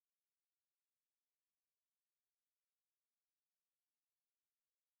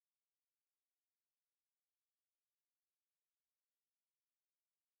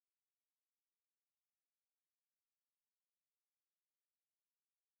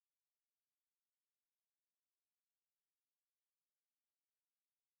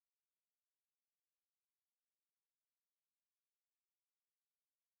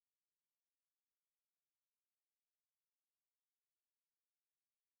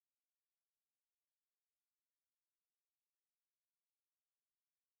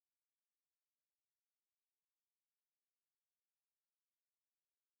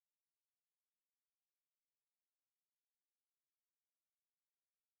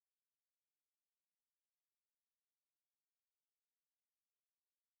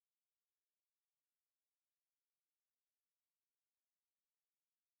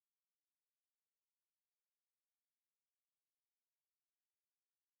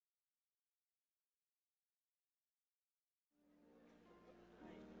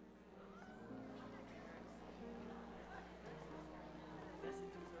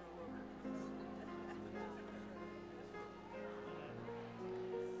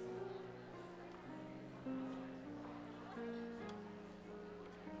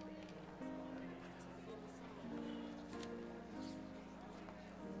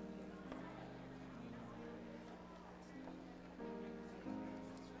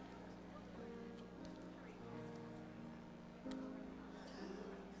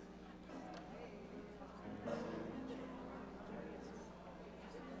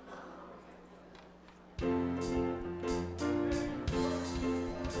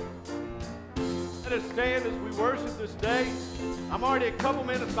going to stand as we worship this day. I'm already a couple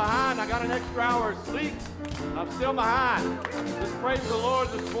minutes behind. I got an extra hour of sleep. I'm still behind. Let's praise the Lord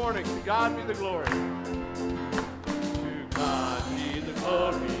this morning. To God be the glory. To God be the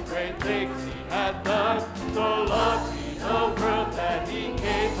glory. Great things He has done. So loved He the world that He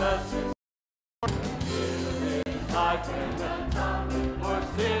gave us His life and atonement for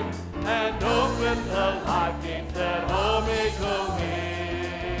sin, and open the life gates that all may go in.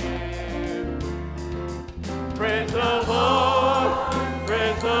 Praise the Lord,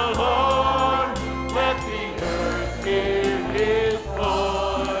 praise the Lord, let the earth hear His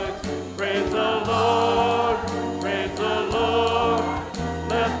voice. Praise the Lord,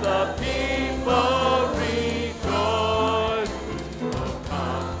 let the people rejoice. Oh,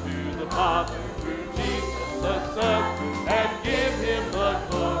 come to the Father through Jesus the Son, and give Him the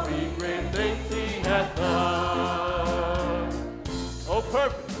glory, great things He has done. Oh,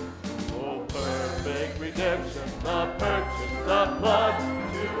 perfect redemption, the purchase, the blood,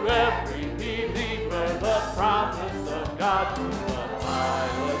 to every believer, the promise of God, the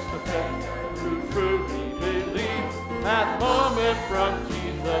pilot, the faith, who truly believes, that moment from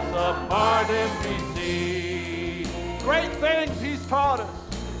Jesus, a pardon receive. Great things He's taught us.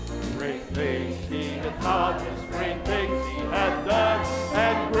 Great things He has taught us, great things He has done,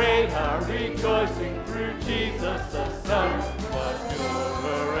 and great our rejoicing through Jesus the Son. But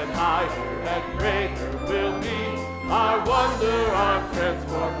purer and higher and greater will be our wonder, our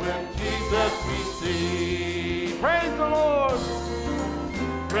transport when Jesus we see. Praise the Lord!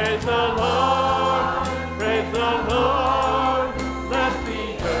 Praise the Lord! Praise the Lord! Let the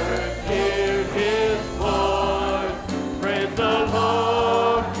earth hear His voice. Praise the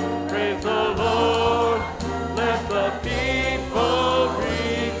Lord! Praise the Lord, let the people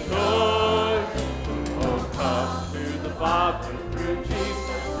rejoice. Oh, come to the Father through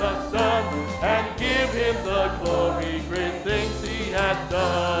Jesus the Son, and give Him the glory, great things He has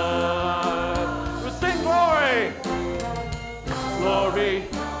done. We'll sing glory! Glory,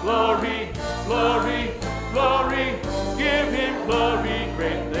 glory, glory, glory, give Him glory,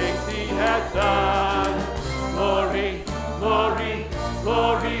 great things He has done. Glory, glory,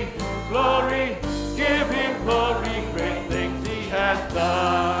 glory, glory, give Him glory, great things He has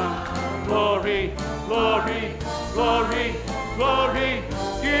done. Glory, glory, glory, glory,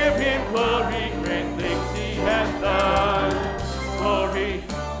 give Him glory, great things He has done. Glory,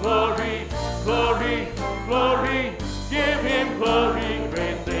 glory, glory, glory, give Him glory,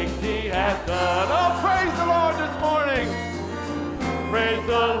 great things He has done. Oh, praise the Lord this morning. Praise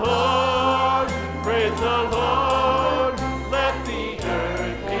the Lord, praise the Lord, let the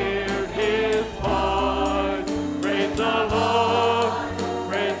earth hear His voice. Praise the Lord,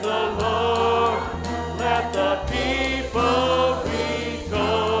 let the people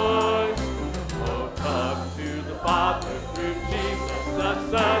rejoice. Oh, come to the Father through Jesus the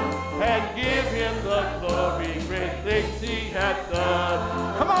Son, and give Him the glory, great things He has done.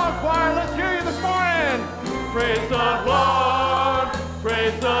 Come on, choir, let's hear you this morning. Praise the Lord,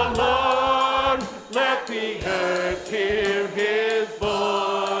 let the earth hear His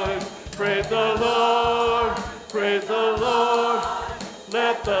voice. Praise the Lord,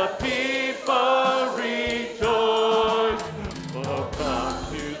 let the people rejoice. Oh, come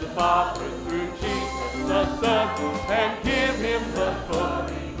to the Father through Jesus the Son, and give Him the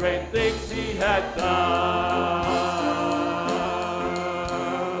glory, great things He has done.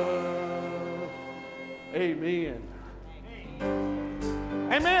 Amen.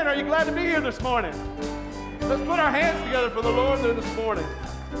 Amen. Are you glad to be here this morning? Let's put our hands together for the Lord this morning.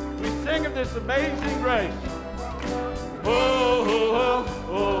 We sing of this amazing grace. Oh, oh, oh,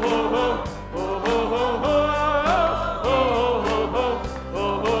 oh, oh, oh,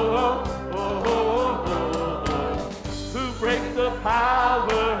 oh, who breaks the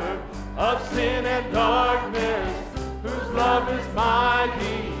power of sin and darkness, whose love is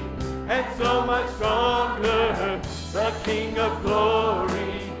mighty and so much stronger, the King of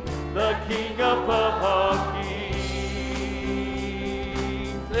glory, the King above all kings.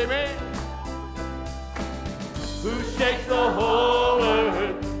 Amen. Who shakes the whole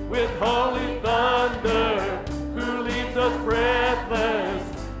earth with holy thunder, who leaves us breathless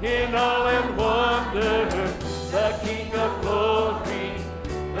in awe and wonder, the King of glory,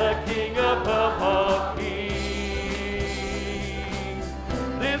 the King above all kings.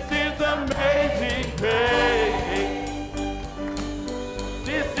 This is amazing grace.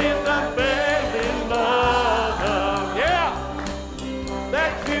 This is unfailing love, yeah,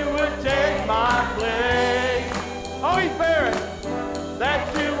 that you would take my place. Oh, He bear it,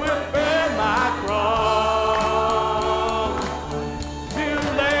 that you would bear my cross, to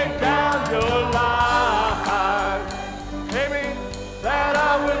lay down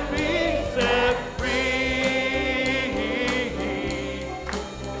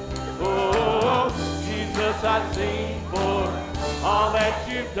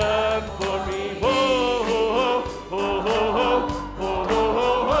you've done for me. Oh, oh, oh, oh, oh, oh,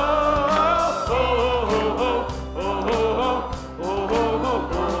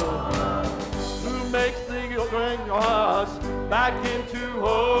 who makes the grass back into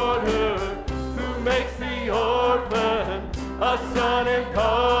order, who makes the orphan a son and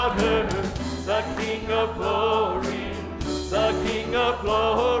daughter, the King of glory, the King of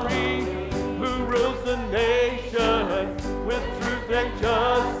glory, who rules the nations with truth and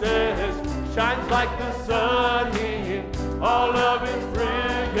justice, shines like the sun in all of its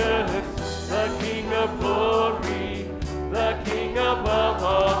brilliance, the King of glory, the King above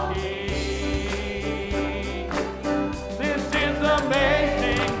all kings. This is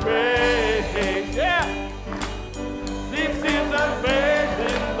amazing grace, yeah. This is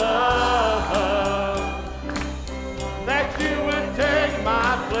amazing love, that you would take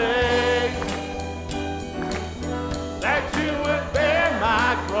my place, that you would bear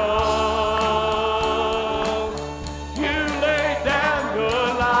my cross. You laid down your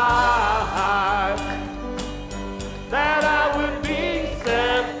life, that I would be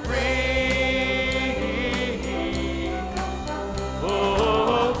set free.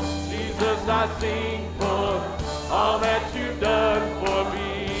 Oh, Jesus, I sing for all that you've done for me.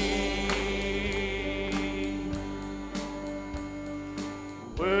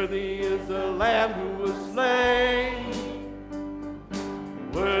 Worthy is the Lamb who was slain.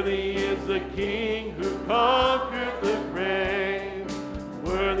 Worthy is the King who conquered the grave.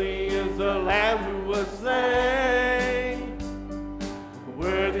 Worthy is the Lamb who was slain.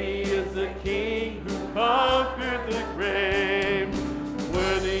 Worthy is the King who conquered the grave.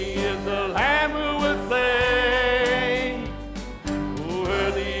 Worthy is the Lamb who was slain.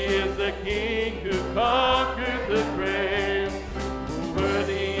 Worthy is the King who conquered the grave.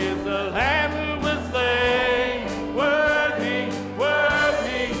 Worthy is the Lamb who was slain. Worthy,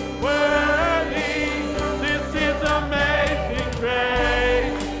 worthy, worthy. This is amazing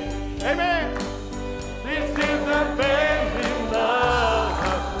grace. Amen. This is amazing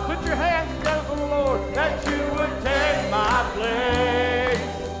love. Put your hands together for the Lord, that you would take my place,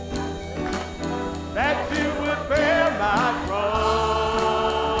 that you would bear my cross.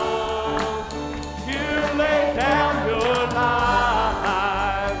 You laid down your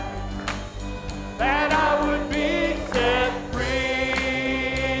life, that I would be set free.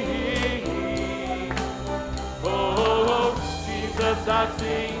 Oh, Jesus, I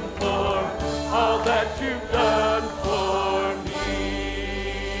sing for all that you've done for me.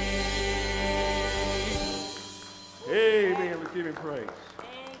 Amen. Let's give him praise.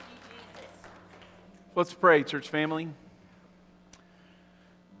 Let's pray, church family.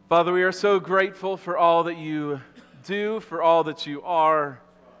 Father, we are so grateful for all that you do, for all that you are,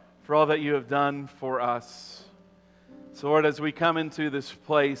 for all that you have done for us. So, Lord, as we come into this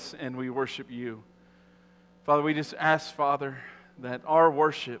place and we worship you, Father, we just ask, Father, that our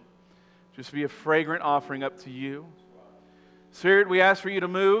worship just be a fragrant offering up to you. Spirit, we ask for you to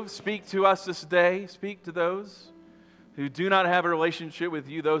move. Speak to us this day. Speak to those who do not have a relationship with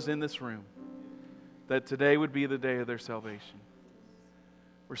you, those in this room, that today would be the day of their salvation.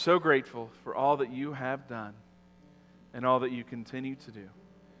 We're so grateful for all that you have done and all that you continue to do.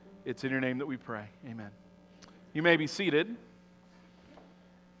 It's in your name that we pray. Amen. You may be seated.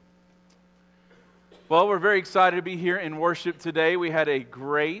 Well, we're very excited to be here in worship today. We had a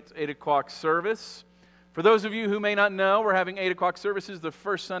great 8 o'clock service. For those of you who may not know, we're having 8 o'clock services the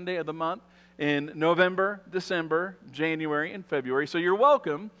first Sunday of the month in November, December, January, and February. So you're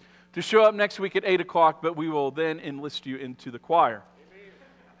welcome to show up next week at 8 o'clock, but we will then enlist you into the choir. Amen.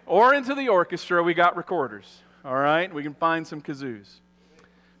 Or into the orchestra. We got recorders, all right? We can find some kazoos.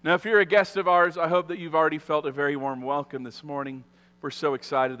 Now, if you're a guest of ours, I hope that you've already felt a very warm welcome this morning. We're so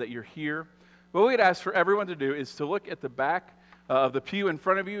excited that you're here. What we'd ask for everyone to do is to look at the back of the pew in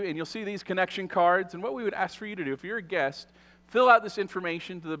front of you, and you'll see these connection cards. And what we would ask for you to do, if you're a guest, fill out this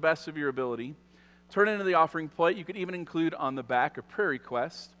information to the best of your ability. Turn it into the offering plate. You could even include on the back a prayer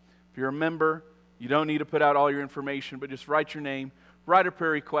request. If you're a member, you don't need to put out all your information, but just write your name, write a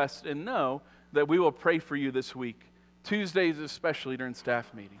prayer request, and know that we will pray for you this week, Tuesdays especially during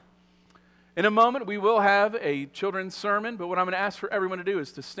staff meeting. In a moment, we will have a children's sermon, but what I'm going to ask for everyone to do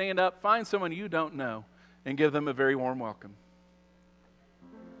is to stand up, find someone you don't know, and give them a very warm welcome.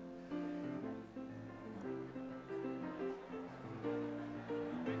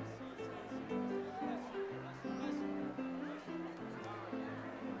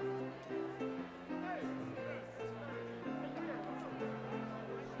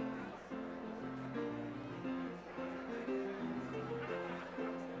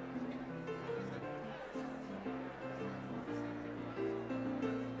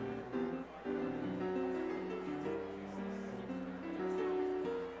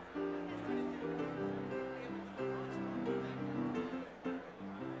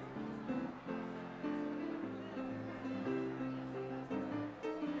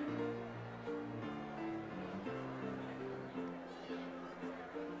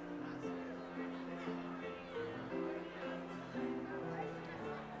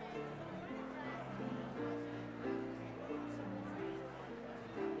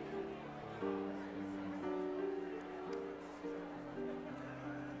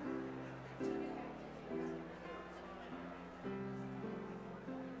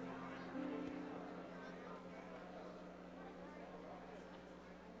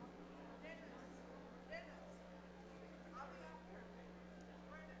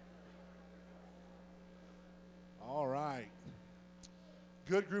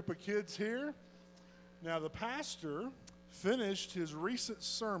 good group of kids here. Now, the pastor finished his recent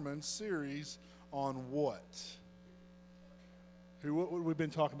sermon series on what? What we've been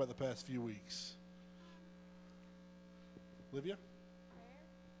talking about the past few weeks? Olivia?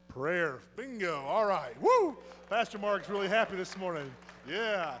 Prayer. Bingo. All right. Woo! Pastor Mark's really happy this morning.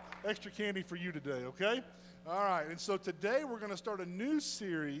 Yeah. Extra candy for you today, okay? All right. And so today we're going to start a new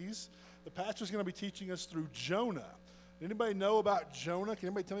series. The pastor's going to be teaching us through Jonah. Anybody know about Jonah? Can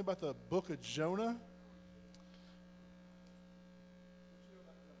anybody tell me about the book of Jonah?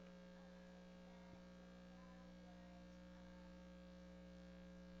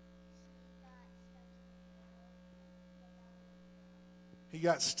 He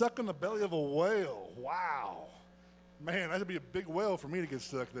got stuck in the belly of a whale. Wow. Man, that'd be a big whale for me to get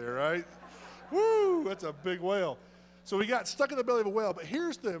stuck there, right? Woo, that's a big whale. So he got stuck in the belly of a whale. But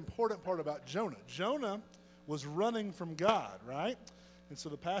here's the important part about Jonah. Jonah was running from God, right? And so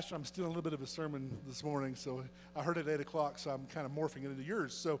the pastor, I'm stealing a little bit of his sermon this morning, so I heard it at 8 o'clock, so I'm kind of morphing it into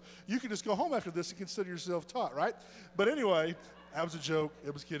yours. So you can just go home after this and consider yourself taught, right? But anyway, that was a joke.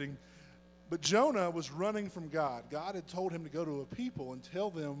 It was kidding. But Jonah was running from God. God had told him to go to a people and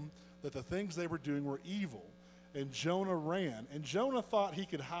tell them that the things they were doing were evil. And Jonah ran. And Jonah thought he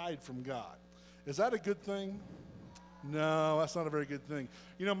could hide from God. Is that a good thing? No, that's not a very good thing.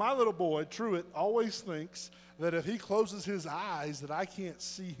 You know, my little boy, Truett, always thinks that if he closes his eyes that I can't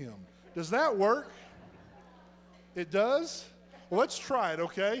see him. Does that work? It does? Well, let's try it,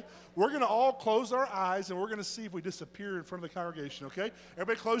 okay? We're going to all close our eyes, and we're going to see if we disappear in front of the congregation, okay?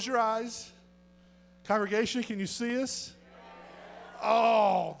 Everybody close your eyes. Congregation, can you see us?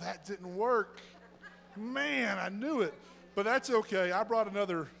 Oh, that didn't work. Man, I knew it. But that's okay. I brought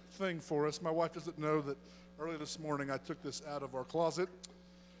another thing for us. My wife doesn't know that early this morning I took this out of our closet.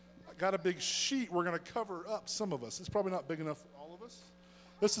 I got a big sheet. We're going to cover up some of us. It's probably not big enough for all of us.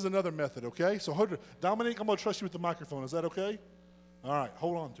 This is another method, okay? So, Dominique, I'm going to trust you with the microphone. Is that okay? All right,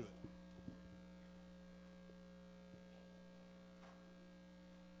 hold on to it.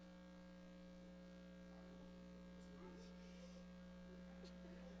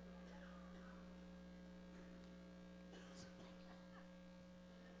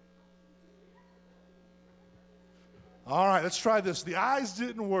 All right, let's try this. The eyes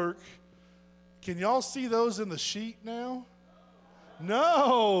didn't work. Can y'all see those in the sheet now?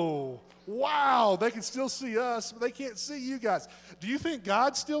 No. Wow, they can still see us, but they can't see you guys. Do you think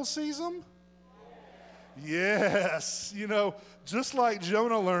God still sees them? Yes. You know, just like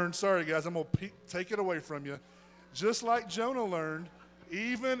Jonah learned, sorry guys, I'm going to take it away from you. Just like Jonah learned,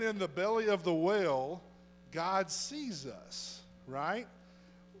 even in the belly of the whale, God sees us, right?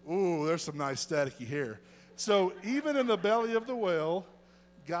 Ooh, there's some nice staticky hair. So even in the belly of the whale,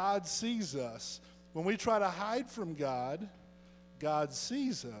 God sees us. When we try to hide from God, God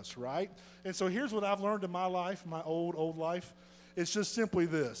sees us, right? And so here's what I've learned in my life, my old life. It's just simply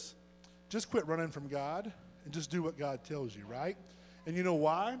this. Just quit running from God and just do what God tells you, right? And you know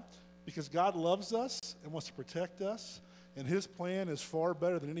why? Because God loves us and wants to protect us, and his plan is far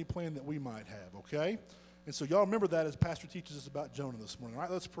better than any plan that we might have, okay? And so y'all remember that as Pastor teaches us about Jonah this morning. All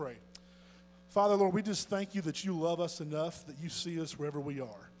right, let's pray. Father, Lord, we just thank you that you love us enough that you see us wherever we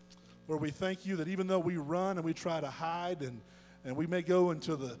are. Lord, we thank you that even though we run and we try to hide and we may go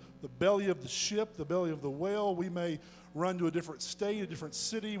into the belly of the ship, the belly of the whale, we may run to a different state, a different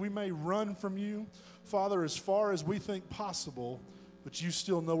city, we may run from you, Father, as far as we think possible, but you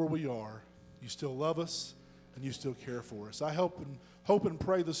still know where we are. You still love us and you still care for us. I hope and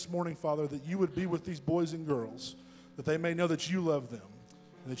pray this morning, Father, that you would be with these boys and girls, that they may know that you love them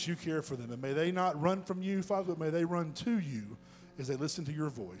and that you care for them. And may they not run from you, Father, but may they run to you as they listen to your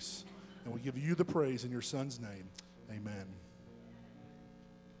voice. And we give you the praise in your Son's name. Amen.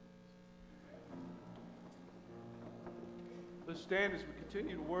 Let's stand as we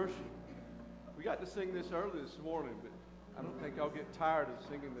continue to worship. We got to sing this early this morning, but I don't think I'll get tired of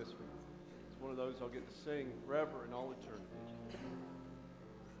singing this one. It's one of those I'll get to sing forever and all eternity.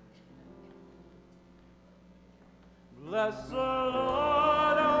 Bless the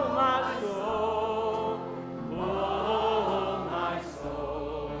Lord, oh my soul, oh my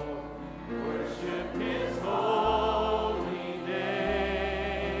soul, worship his holy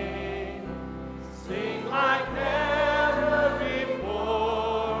name, sing like never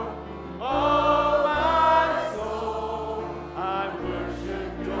before, oh my soul, I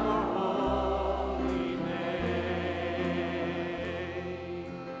worship your holy name.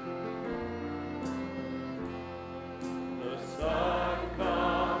 The sun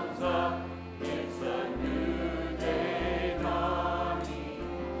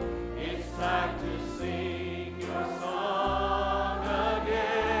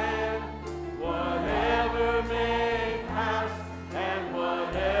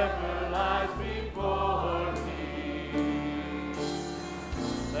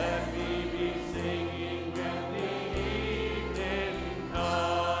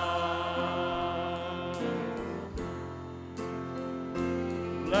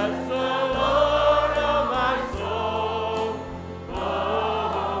Bless the Lord, oh my soul,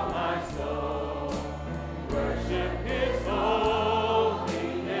 oh my soul. Worship His holy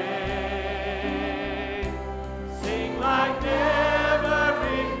name. Sing like never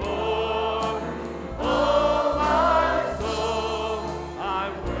before, oh my soul. I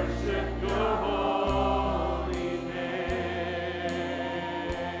worship Your holy name.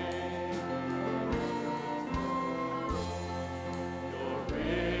 You're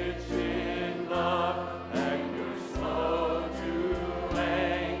rich in love and You're slow to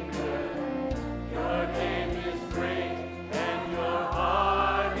anger. Your name is great and Your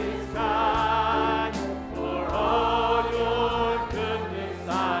heart is kind. For all Your goodness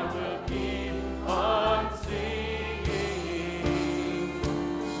I will keep on singing.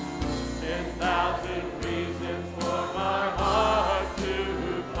 10,000 reasons for my heart to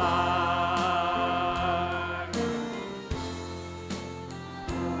find.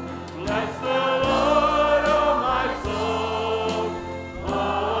 Bless the Lord, oh my soul,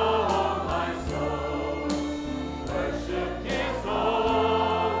 oh my soul. Worship His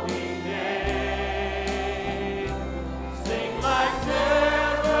holy name. Sing like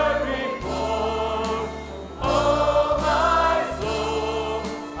never before, oh my soul.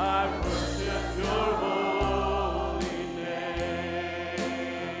 I worship Your holy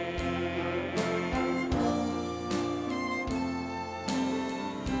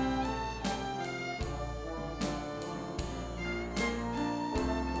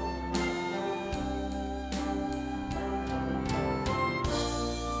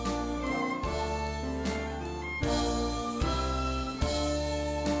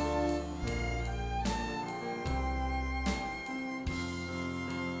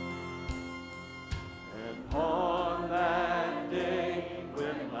And on that day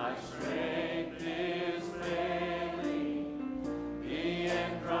when my strength is failing, the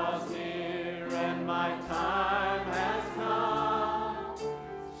end draws near and my time has come.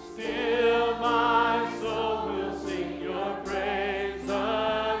 Still my soul will sing Your praise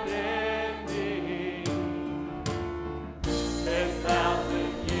unending.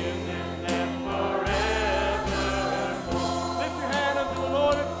 10,000 years and then forevermore. Lift your hand up to the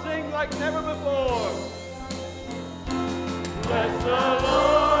Lord and sing like never before. Bless the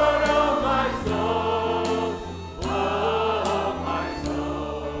Lord, oh my soul, oh my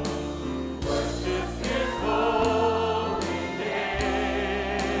soul. Worship His holy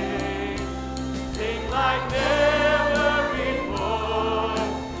name. Sing like never before,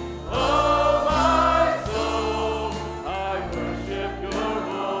 oh my soul. I worship Your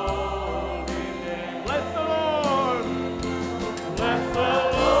holy name. Bless the Lord. Bless the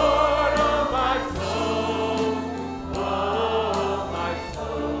Lord, oh my soul, oh my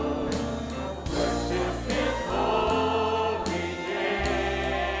soul. Worship His holy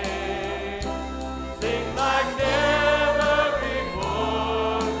name. Sing like never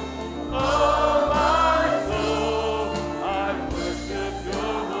before, oh my soul. I worship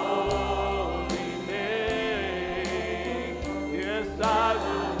Your holy name. Yes, I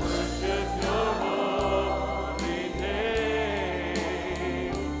will worship Your holy name.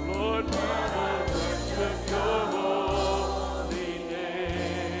 Lord, we will worship Your holy name.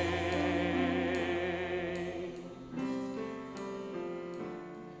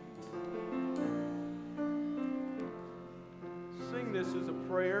 Sing this as a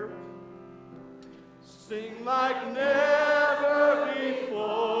prayer. Sing like never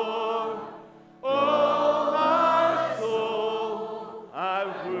before, oh my soul. I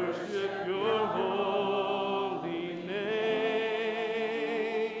worship Your holy name.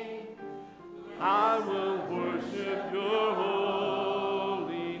 I will worship Your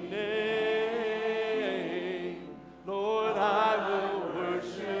holy name. Lord, I will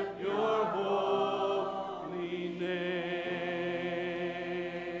worship Your holy name.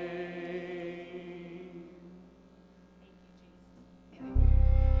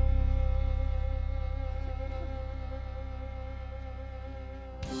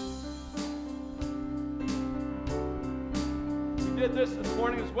 We did this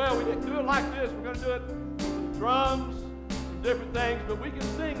morning as well. We didn't do it like this. We're going to do it with some drums, some different things, but we can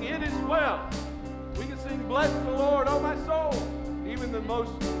sing It Is Well. We can sing Bless the Lord, oh my soul. Even the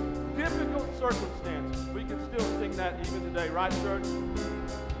most difficult circumstances, we can still sing that even today, right, church?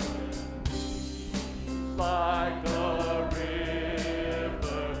 Like a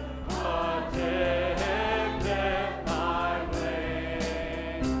river, attendeth my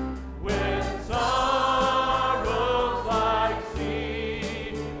way, with sorrows like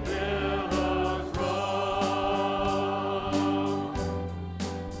sea billows roll.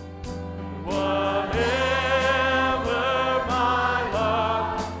 Whatever my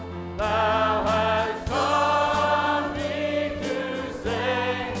lot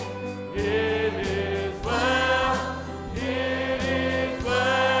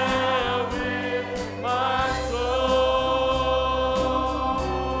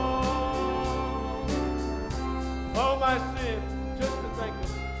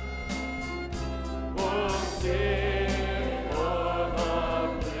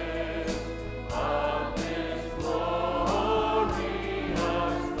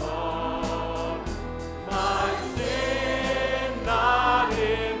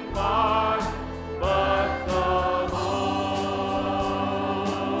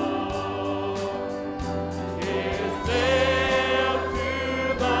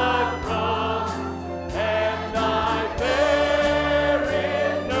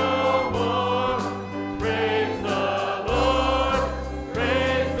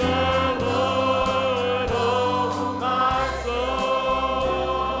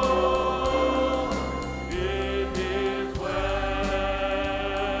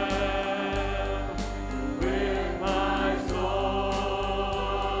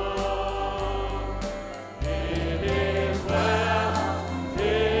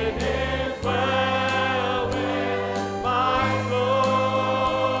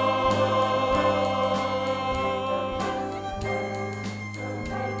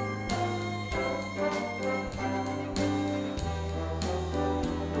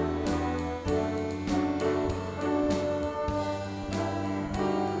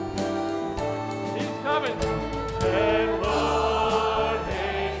coming. And Lord,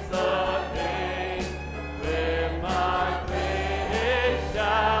 haste the day when my faith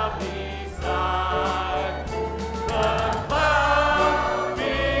shall be sight. The clouds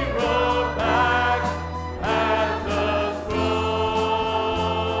be rolled back as the scroll.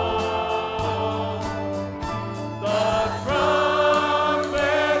 The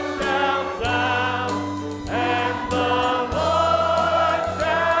trumpet shall sound, and the Lord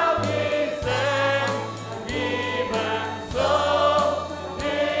shall descend. Even so,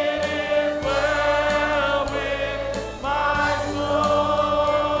 it is well with my soul.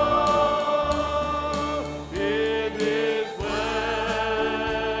 It is well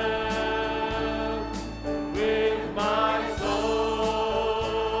with my soul.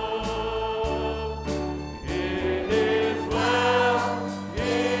 It is well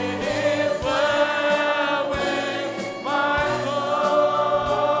with my soul.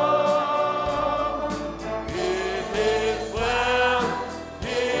 It is well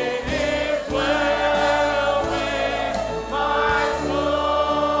with my soul.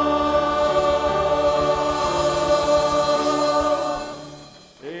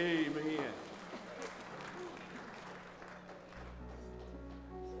 Amen.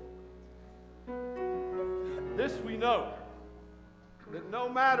 This we know, that no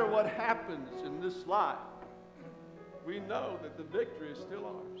matter what happens in this life, we know that the victory is still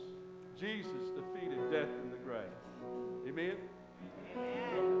ours. Jesus defeated death in the grave. Amen?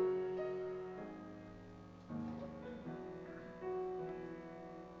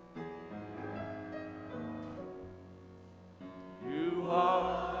 You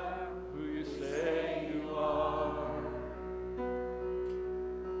are who you say you are.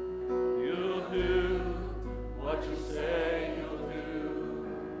 You'll do what you say you'll do.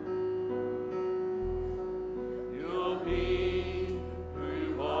 You'll be who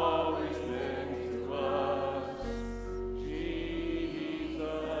you've always been to us, Jesus.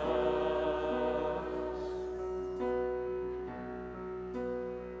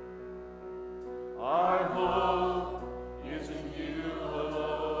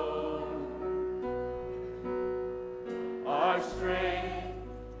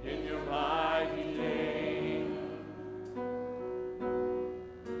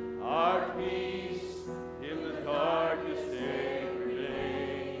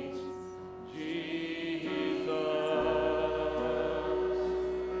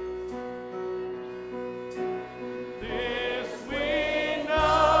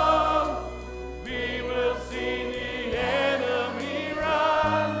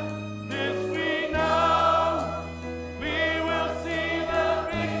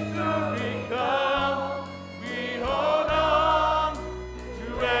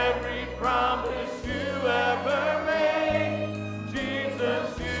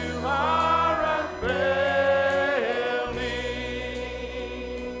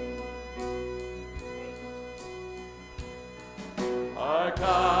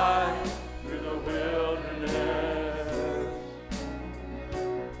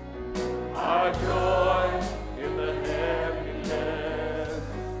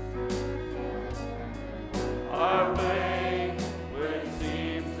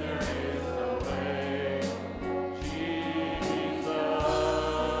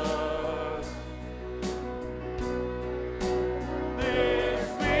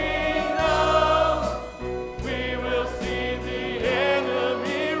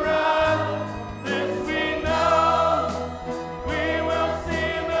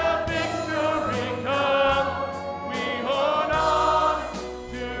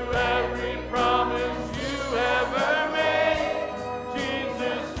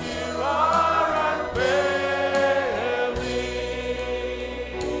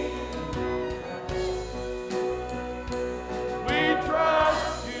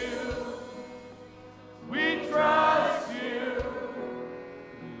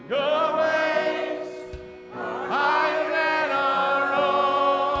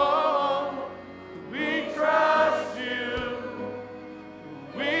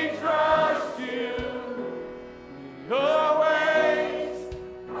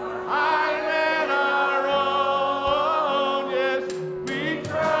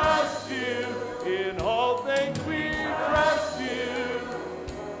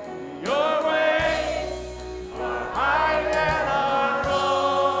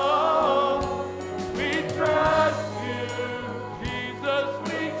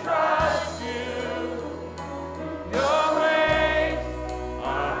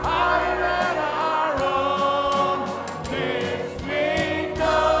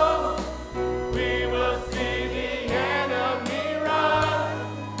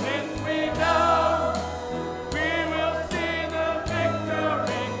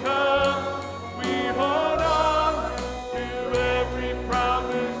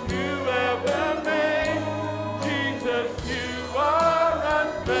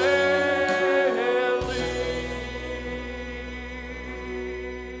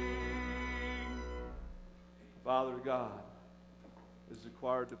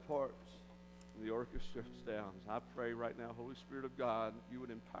 choir departs and the orchestra stands, I pray right now, Holy Spirit of God, you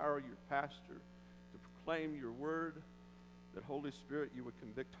would empower your pastor to proclaim your word, that Holy Spirit, you would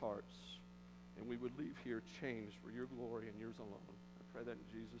convict hearts, and we would leave here changed for your glory and yours alone. I pray that in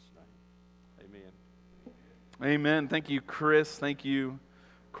Jesus' name. Amen. Amen. Thank you, Chris. Thank you,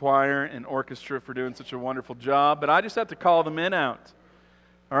 choir and orchestra, for doing such a wonderful job. But I just have to call the men out.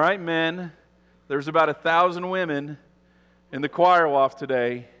 All right, men, there's about 1,000 women in the choir loft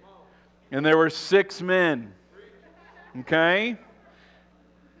today, and there were 6 men. Okay?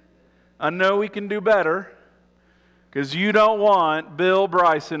 I know we can do better, because you don't want Bill,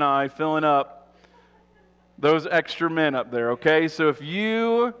 Bryce, and I filling up those extra men up there, okay? So if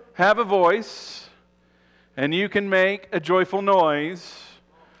you have a voice and you can make a joyful noise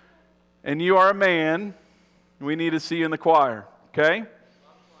and you are a man, we need to see you in the choir, okay?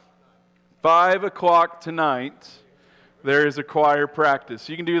 5 o'clock tonight, there is a choir practice.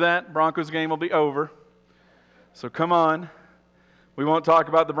 You can do that. Broncos game will be over. So come on. We won't talk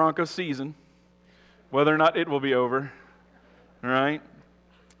about the Broncos season, whether or not it will be over. All right?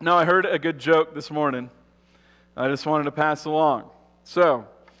 No, I heard a good joke this morning. I just wanted to pass along. So,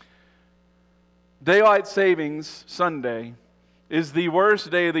 Daylight Savings Sunday is the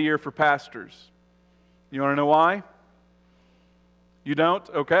worst day of the year for pastors. You want to know why? You don't?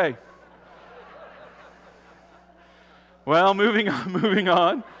 Okay. Well, moving on,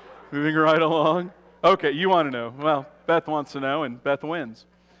 moving right along. Okay, you want to know. Well, Beth wants to know, and Beth wins.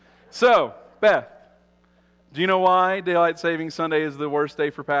 So, Beth, do you know why Daylight Savings Sunday is the worst day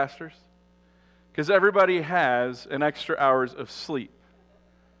for pastors? Because everybody has an extra hours of sleep.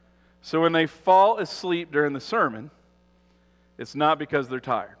 So when they fall asleep during the sermon, it's not because they're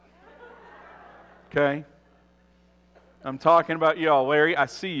tired. Okay? I'm talking about y'all. Larry, I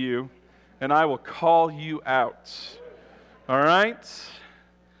see you, and I will call you out. All right?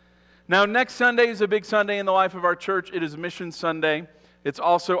 Now, next Sunday is a big Sunday in the life of our church. It is Mission Sunday. It's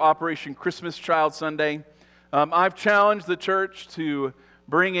also Operation Christmas Child Sunday. I've challenged the church to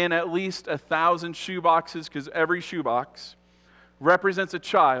bring in at least 1,000 shoe boxes, because every shoe box represents a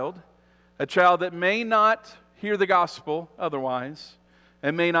child that may not hear the gospel otherwise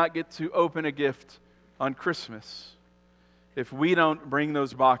and may not get to open a gift on Christmas if we don't bring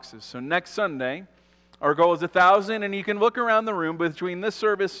those boxes. So next Sunday, our goal is 1,000, and you can look around the room between this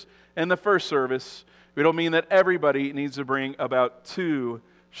service and the first service. It'll mean that everybody needs to bring about 2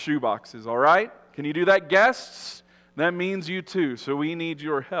 shoe boxes, all right? Can you do that, guests? That means you too, so we need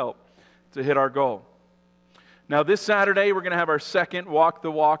your help to hit our goal. Now, this Saturday, we're going to have our second Walk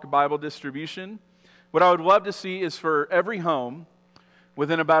the Walk Bible distribution. What I would love to see is for every home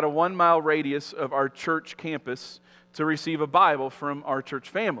within about a 1-mile radius of our church campus to receive a Bible from our church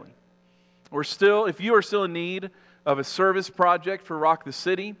family. If you are still in need of a service project for Rock the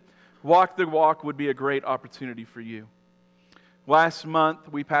City, Walk the Walk would be a great opportunity for you. Last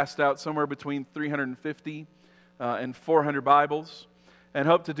month, we passed out somewhere between 350 and 400 Bibles, and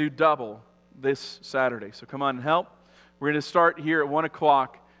hope to do double this Saturday. So come on and help. We're going to start here at 1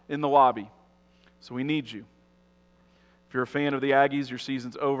 o'clock in the lobby. So we need you. If you're a fan of the Aggies, your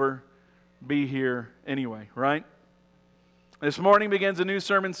season's over. Be here anyway, right? This morning begins a new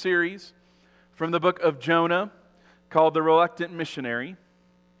sermon series from the book of Jonah called The Reluctant Missionary.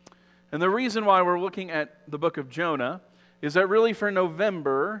 And the reason why we're looking at the book of Jonah is that really for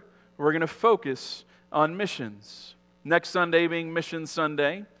November, we're going to focus on missions. Next Sunday being Mission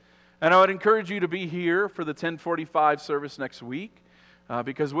Sunday. And I would encourage you to be here for the 10:45 service next week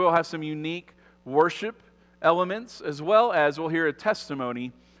because we'll have some unique worship elements, as well as we'll hear a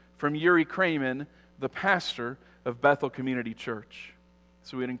testimony from Yuri Kramen, the pastor of Bethel Community Church.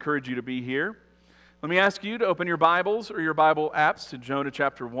 So we'd encourage you to be here. Let me ask you to open your Bibles or your Bible apps to Jonah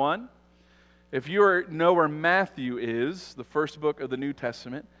chapter 1. If you know where Matthew is, the first book of the New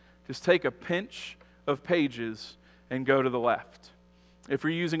Testament, just take a pinch of pages and go to the left. If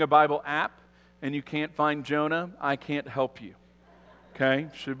you're using a Bible app and you can't find Jonah, I can't help you. Okay?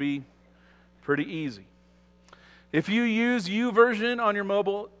 Should be pretty easy. If you use YouVersion on your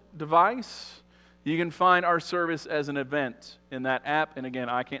mobile device, you can find our service as an event in that app. And again,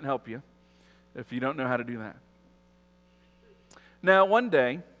 I can't help you if you don't know how to do that. Now, one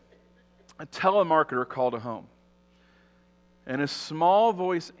day, a telemarketer called a home, and a small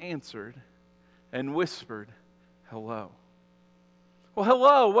voice answered and whispered, "Hello." "Well,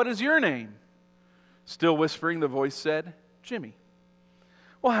 hello, what is your name?" Still whispering, the voice said, "Jimmy."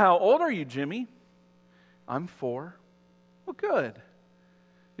 "Well, how old are you, Jimmy?" "I'm 4. "Well, good.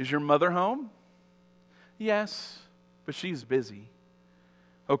 Is your mother home?" "Yes, but she's busy."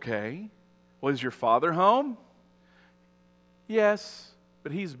 "Okay. Well, is your father home?" "Yes,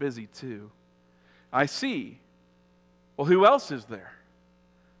 but he's busy too. I see. Well, who else is there?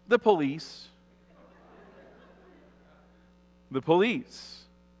 The police. The police.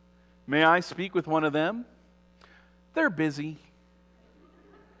 May I speak with one of them? They're busy.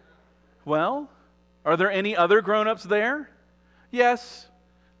 Well, are there any other grown-ups there? Yes,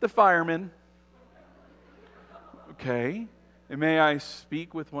 the firemen. Okay. And may I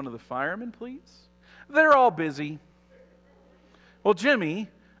speak with one of the firemen, please? They're all busy. Well, Jimmy,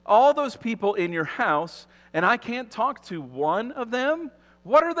 all those people in your house, and I can't talk to one of them?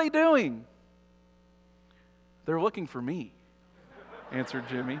 What are they doing? They're looking for me, answered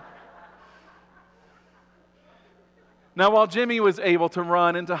Jimmy. Now, while Jimmy was able to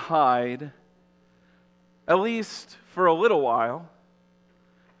run and to hide, at least for a little while,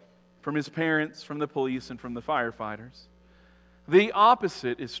 from his parents, from the police, and from the firefighters, the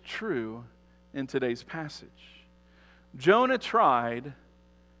opposite is true in today's passage. Jonah tried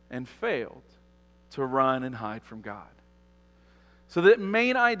and failed to run and hide from God. So the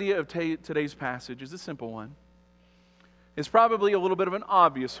main idea of today's passage is a simple one. It's probably a little bit of an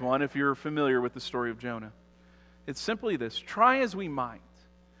obvious one if you're familiar with the story of Jonah. It's simply this: try as we might,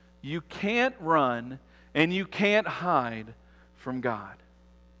 you can't run and you can't hide from God.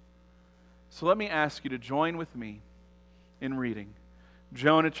 So let me ask you to join with me in reading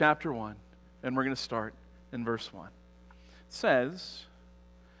Jonah chapter 1, and we're going to start in verse 1. It says,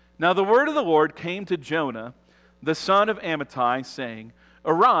 "Now the word of the Lord came to Jonah, the son of Amittai, saying,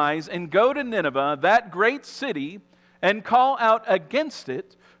 Arise and go to Nineveh, that great city, and call out against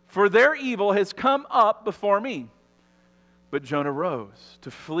it, for their evil has come up before me." But Jonah rose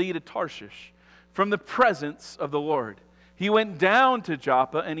to flee to Tarshish from the presence of the Lord. He went down to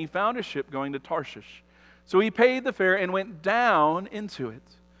Joppa, and he found a ship going to Tarshish. So he paid the fare and went down into it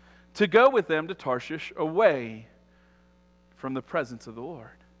to go with them to Tarshish, away from the presence of the Lord.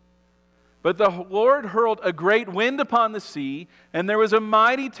 But the Lord hurled a great wind upon the sea, and there was a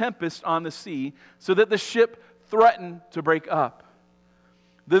mighty tempest on the sea, so that the ship threatened to break up.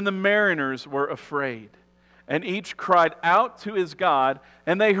 Then the mariners were afraid, and each cried out to his God,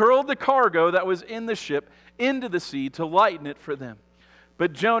 and they hurled the cargo that was in the ship into the sea to lighten it for them.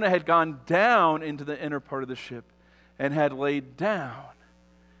 But Jonah had gone down into the inner part of the ship, and had laid down,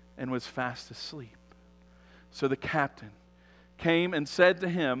 and was fast asleep. So the captain came and said to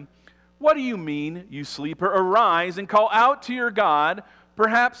him, "What do you mean, you sleeper? Arise and call out to your God.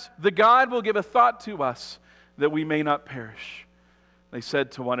 Perhaps the God will give a thought to us, that we may not perish." They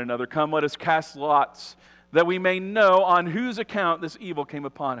said to one another, "Come, let us cast lots, that we may know on whose account this evil came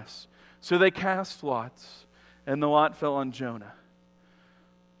upon us." So they cast lots, and the lot fell on Jonah.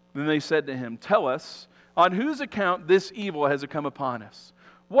 Then they said to him, "Tell us, on whose account this evil has come upon us?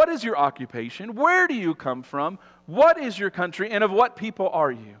 What is your occupation? Where do you come from? What is your country, and of what people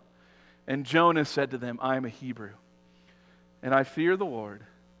are you?" And Jonah said to them, "I am a Hebrew, and I fear the Lord,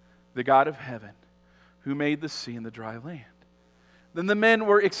 the God of heaven, who made the sea and the dry land." Then the men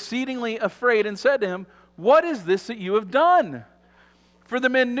were exceedingly afraid and said to him, "What is this that you have done?" For the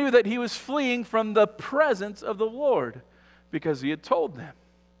men knew that he was fleeing from the presence of the Lord, because he had told them.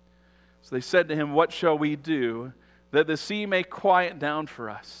 So they said to him, "What shall we do, that the sea may quiet down for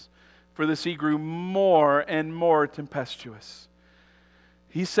us?" For the sea grew more and more tempestuous.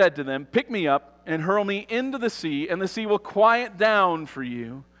 He said to them, "Pick me up and hurl me into the sea, and the sea will quiet down for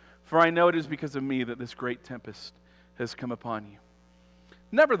you. For I know it is because of me that this great tempest has come upon you."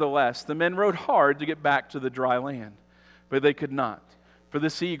 Nevertheless, the men rowed hard to get back to the dry land, but they could not, for the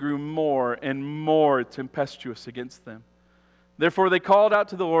sea grew more and more tempestuous against them. Therefore they called out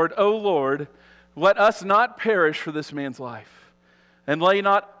to the Lord, "O Lord, let us not perish for this man's life, and lay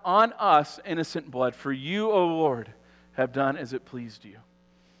not on us innocent blood, for you, O Lord, have done as it pleased you."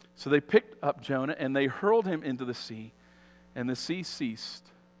 So they picked up Jonah, and they hurled him into the sea, and the sea ceased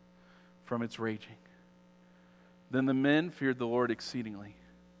from its raging. Then the men feared the Lord exceedingly,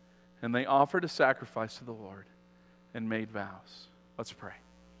 and they offered a sacrifice to the Lord and made vows. Let's pray.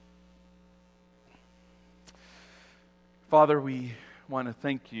 Father, we want to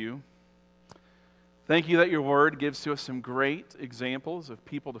thank you. Thank you that your word gives to us some great examples of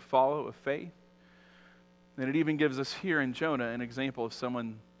people to follow of faith. And it even gives us here in Jonah an example of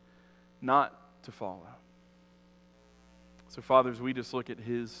someone not to follow. So, Father, as we just look at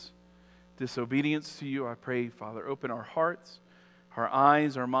his disobedience to you, I pray, Father, open our hearts, our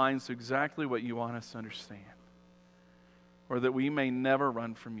eyes, our minds to exactly what you want us to understand, or that we may never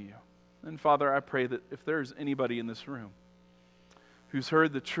run from you. And Father, I pray that if there's anybody in this room who's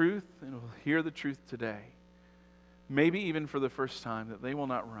heard the truth and will hear the truth today, maybe even for the first time, that they will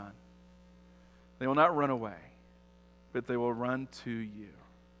not run. They will not run away, but they will run to you.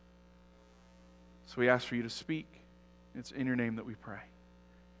 So we ask for you to speak. It's in your name that we pray.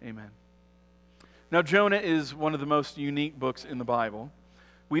 Amen. Now, Jonah is one of the most unique books in the Bible.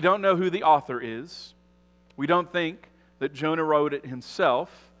 We don't know who the author is. We don't think that Jonah wrote it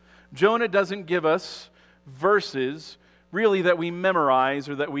himself. Jonah doesn't give us verses really that we memorize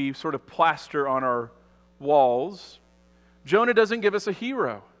or that we sort of plaster on our walls. Jonah doesn't give us a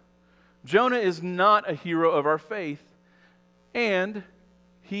hero. Jonah is not a hero of our faith, and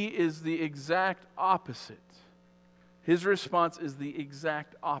he is the exact opposite. His response is the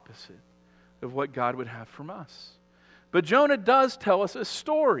exact opposite of what God would have from us. But Jonah does tell us a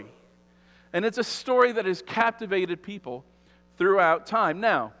story, and it's a story that has captivated people throughout time.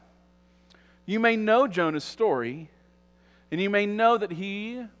 Now, you may know Jonah's story, and you may know that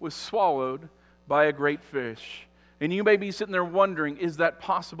he was swallowed by a great fish. And you may be sitting there wondering, is that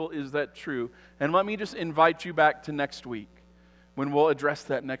possible? Is that true? And let me just invite you back to next week when we'll address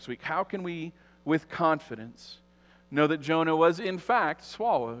that next week. How can we, with confidence, know that Jonah was in fact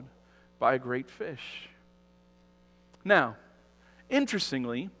swallowed by a great fish? Now,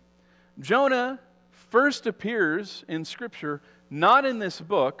 interestingly, Jonah first appears in Scripture not in this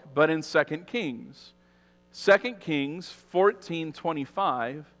book, but in 2 Kings. 2 Kings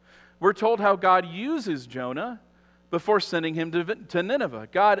 14:25, we're told how God uses Jonah before sending him to Nineveh.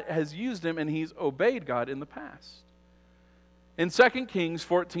 God has used him and he's obeyed God in the past. In 2 Kings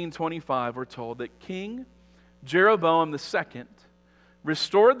 14:25, we're told that King Jeroboam II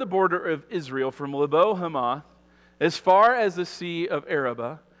restored the border of Israel from Lebo Hamath as far as the Sea of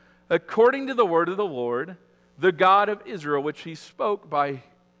Arabah, according to the word of the Lord, the God of Israel, which he spoke by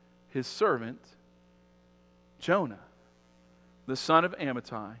his servant Jonah, the son of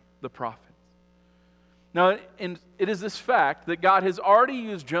Amittai, the prophet. Now, it is this fact that God has already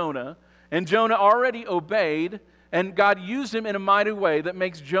used Jonah, and Jonah already obeyed, and God used him in a mighty way that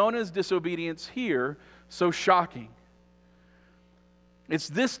makes Jonah's disobedience here so shocking. It's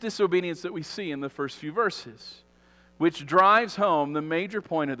this disobedience that we see in the first few verses, which drives home the major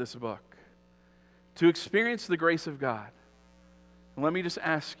point of this book. To experience the grace of God. And let me just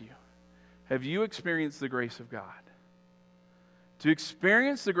ask you, have you experienced the grace of God? To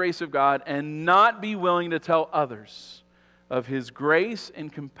experience the grace of God and not be willing to tell others of His grace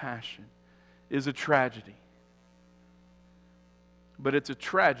and compassion is a tragedy. But it's a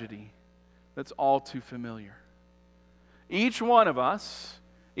tragedy that's all too familiar. Each one of us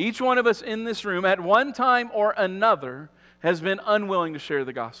in this room at one time or another has been unwilling to share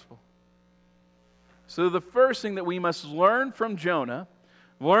the gospel. So the first thing that we must learn from Jonah,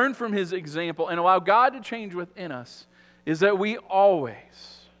 learn from his example, and allow God to change within us is that we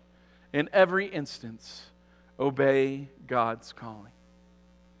always, in every instance, obey God's calling.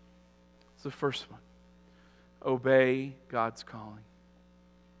 It's the first one. Obey God's calling.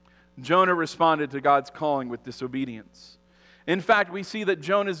 Jonah responded to God's calling with disobedience. In fact, we see that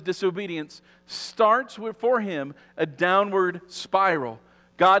Jonah's disobedience starts with, for him, a downward spiral.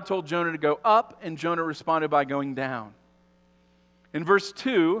 God told Jonah to go up, and Jonah responded by going down. In verse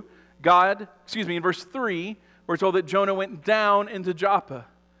 3, we're told that Jonah went down into Joppa.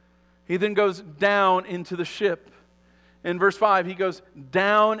 He then goes down into the ship. In verse 5, he goes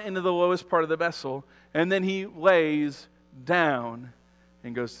down into the lowest part of the vessel, and then he lays down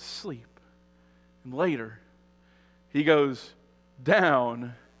and goes to sleep. And later, he goes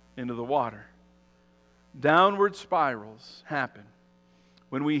down into the water. Downward spirals happen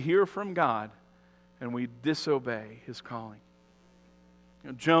when we hear from God and we disobey His calling.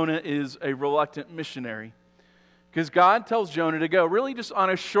 Jonah is a reluctant missionary because God tells Jonah to go really just on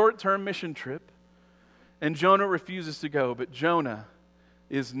a short-term mission trip, and Jonah refuses to go. But Jonah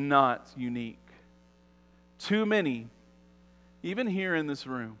is not unique. Too many, even here in this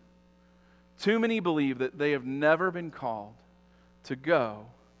room, too many believe that they have never been called to go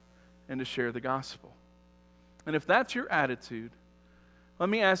and to share the gospel. And if that's your attitude, let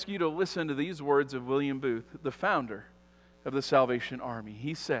me ask you to listen to these words of William Booth, the founder of the Salvation Army.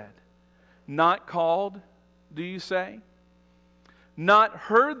 He said, "Not called, do you say? Not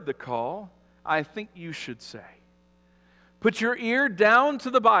heard the call, I think you should say. Put your ear down to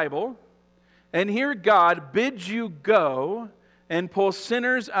the Bible and hear God bid you go and pull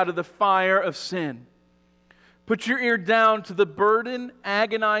sinners out of the fire of sin. Put your ear down to the burdened,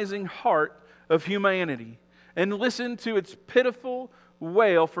 agonizing heart of humanity and listen to its pitiful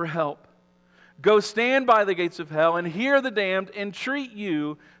wail for help. Go stand by the gates of hell and hear the damned entreat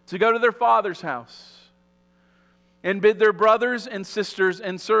you to go to their Father's house and bid their brothers and sisters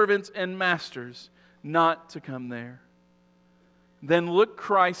and servants and masters not to come there. Then look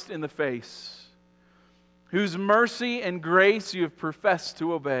Christ in the face whose mercy and grace you have professed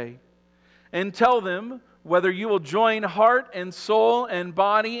to obey. And tell them whether you will join heart and soul and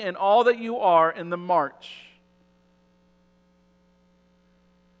body and all that you are in the march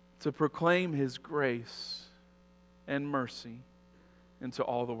to proclaim His grace and mercy into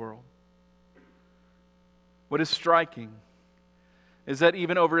all the world. What is striking is that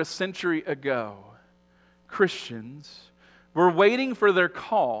even over a century ago, Christians were waiting for their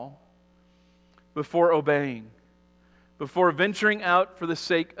call before obeying, before venturing out for the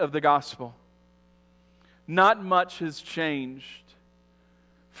sake of the gospel. Not much has changed.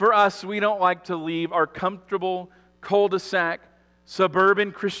 For us, we don't like to leave our comfortable cul-de-sac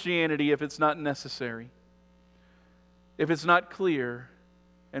suburban Christianity if it's not necessary, if it's not clear,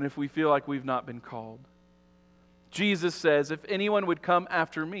 and if we feel like we've not been called. Jesus says, if anyone would come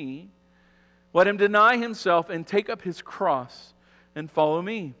after me, let him deny himself and take up his cross and follow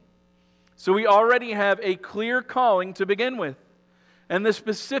me. So we already have a clear calling to begin with. And the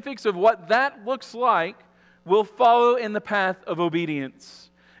specifics of what that looks like will follow in the path of obedience.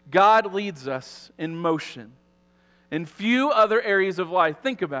 God leads us in motion. In few other areas of life,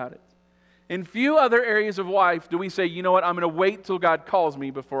 think about it. In few other areas of life do we say, you know what, I'm going to wait till God calls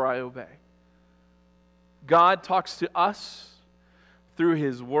me before I obey. God talks to us through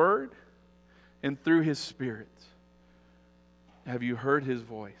His Word and through His Spirit. Have you heard His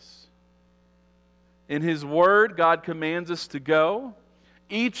voice? In His Word, God commands us to go,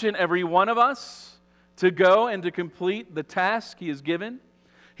 each and every one of us, to go and to complete the task He has given.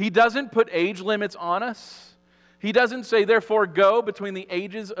 He doesn't put age limits on us. He doesn't say, therefore, go between the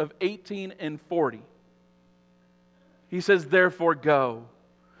ages of 18 and 40. He says, therefore, go.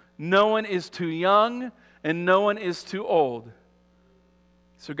 No one is too young and no one is too old.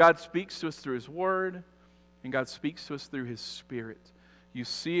 So God speaks to us through His Word and God speaks to us through His Spirit. You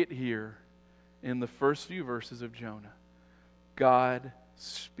see it here in the first few verses of Jonah. God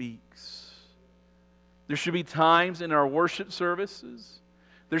speaks. There should be times in our worship services,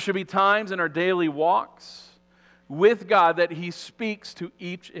 there should be times in our daily walks with God that He speaks to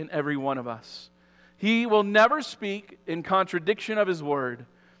each and every one of us. He will never speak in contradiction of His Word,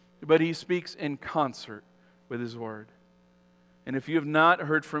 but He speaks in concert with His Word. And if you have not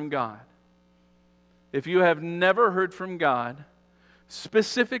heard from God, if you have never heard from God,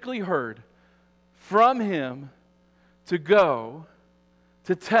 specifically heard from Him to go,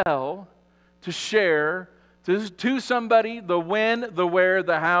 to tell, to share, to somebody the when, the where,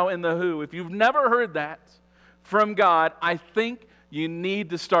 the how, and the who. If you've never heard that from God, I think you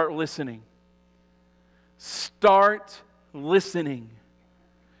need to start listening. Start listening.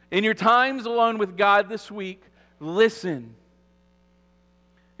 In your times alone with God this week, listen.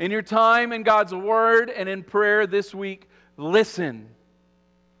 In your time in God's Word and in prayer this week, listen.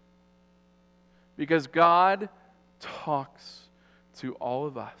 Because God talks to all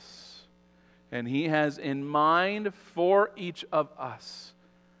of us. And He has in mind for each of us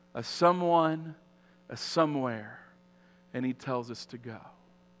a someone, a somewhere. And He tells us to go.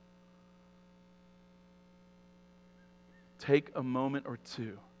 Take a moment or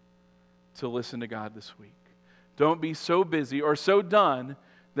two to listen to God this week. Don't be so busy or so done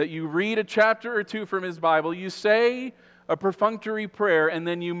that you read a chapter or two from His Bible, you say a perfunctory prayer, and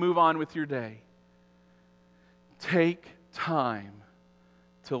then you move on with your day. Take time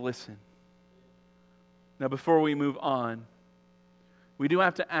to listen. Now, before we move on, we do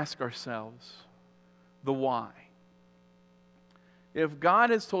have to ask ourselves the why. If God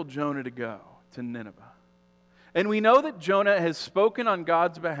has told Jonah to go to Nineveh, and we know that Jonah has spoken on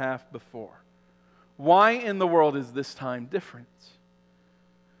God's behalf before, why in the world is this time different?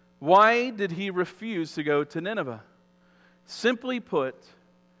 Why did he refuse to go to Nineveh? Simply put,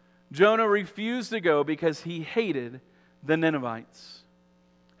 Jonah refused to go because he hated the Ninevites.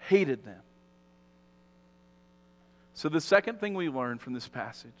 Hated them. So the second thing we learn from this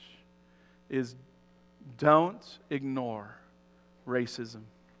passage is don't ignore racism.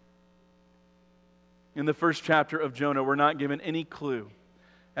 In the first chapter of Jonah, we're not given any clue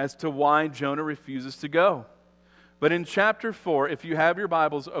as to why Jonah refuses to go. But in chapter 4, if you have your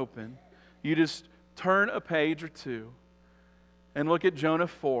Bibles open, you just turn a page or two and look at Jonah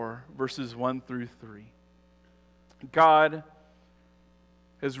 4, verses 1 through 3. God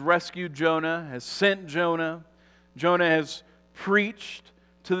has rescued Jonah, has sent Jonah. Jonah has preached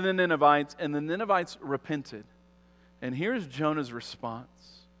to the Ninevites, and the Ninevites repented. And here's Jonah's response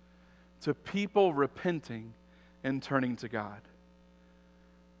to people repenting and turning to God.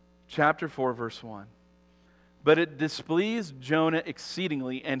 Chapter 4, verse 1. But it displeased Jonah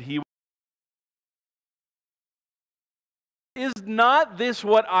exceedingly, and he "Is not this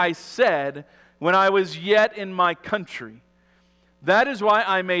what I said when I was yet in my country. That is why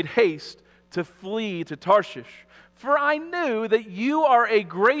I made haste to flee to Tarshish. For I knew that you are a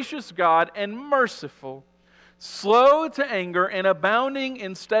gracious God and merciful, slow to anger and abounding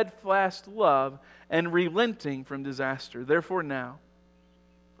in steadfast love and relenting from disaster. Therefore now,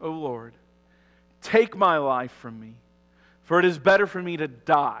 O Lord, take my life from me, for it is better for me to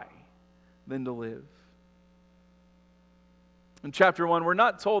die than to live. In chapter 1, we're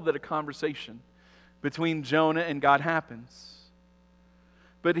not told that a conversation between Jonah and God happens.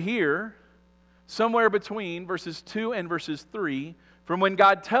 But here, somewhere between verses 2 and verses 3, from when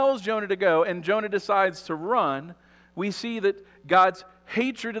God tells Jonah to go and Jonah decides to run, we see that God's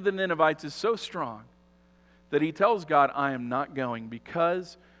hatred of the Ninevites is so strong that he tells God, I am not going,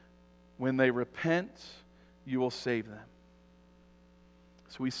 because when they repent, you will save them.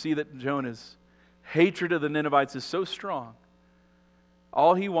 So we see that Jonah's hatred of the Ninevites is so strong,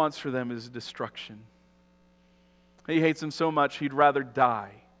 all he wants for them is destruction. He hates them so much he'd rather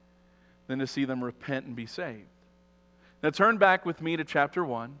die than to see them repent and be saved. Now turn back with me to chapter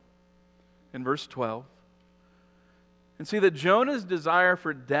 1 in verse 12 and see that Jonah's desire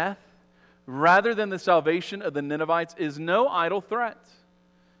for death rather than the salvation of the Ninevites is no idle threat.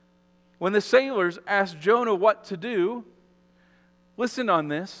 When the sailors asked Jonah what to do, listen on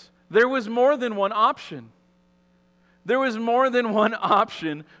this, there was more than one option. There was more than one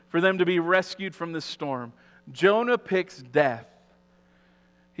option for them to be rescued from the storm. Jonah picks death.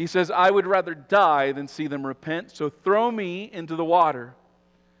 He says, I would rather die than see them repent, so throw me into the water,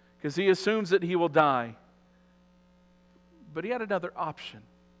 because he assumes that he will die. But he had another option.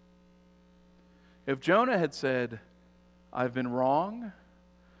 If Jonah had said, I've been wrong,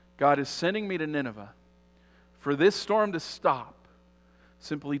 God is sending me to Nineveh, for this storm to stop,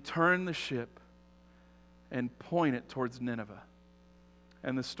 simply turn the ship and point it towards Nineveh,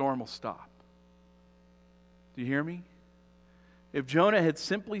 and the storm will stop. Do you hear me? If Jonah had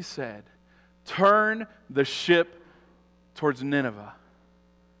simply said, turn the ship towards Nineveh,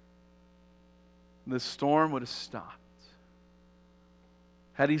 the storm would have stopped.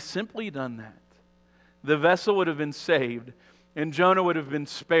 Had he simply done that, the vessel would have been saved, and Jonah would have been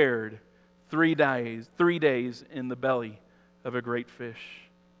spared 3 days in the belly of a great fish.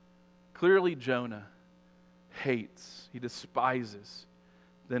 Clearly, Jonah hates, he despises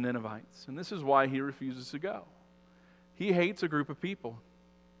the Ninevites. And this is why he refuses to go. He hates a group of people.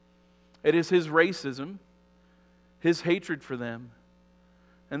 It is his racism, his hatred for them.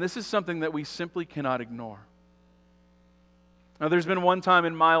 And this is something that we simply cannot ignore. Now, there's been one time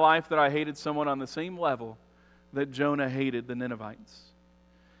in my life that I hated someone on the same level that Jonah hated the Ninevites.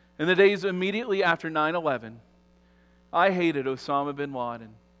 In the days immediately after 9/11, I hated Osama bin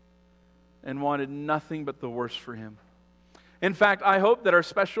Laden and wanted nothing but the worst for him. In fact, I hoped that our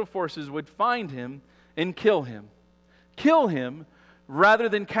special forces would find him and kill him. Kill him rather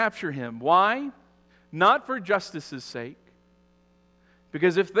than capture him. Why? Not for justice's sake.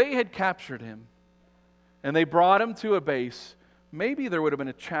 Because if they had captured him and they brought him to a base, maybe there would have been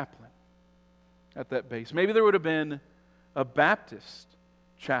a chaplain at that base. Maybe there would have been a Baptist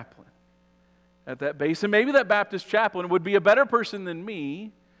chaplain at that base. And maybe that Baptist chaplain would be a better person than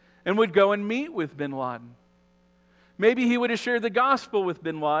me and would go and meet with bin Laden. Maybe he would have shared the gospel with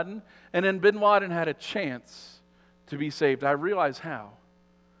bin Laden, and then bin Laden had a chance to be saved. I realize how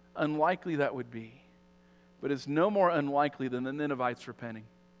unlikely that would be, but it's no more unlikely than the Ninevites repenting.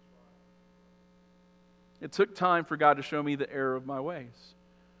 It took time for God to show me the error of my ways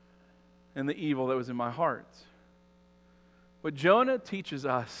and the evil that was in my heart. What Jonah teaches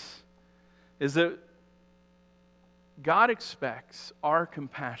us is that God expects our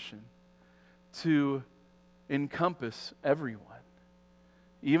compassion to encompass everyone,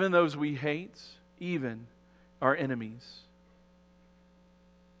 even those we hate, even our enemies.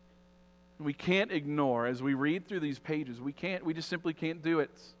 We can't ignore, as we read through these pages, we just simply can't do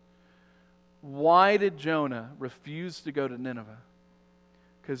it. Why did Jonah refuse to go to Nineveh?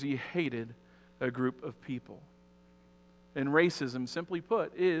 Because he hated a group of people. And racism, simply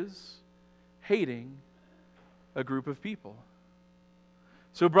put, is hating a group of people.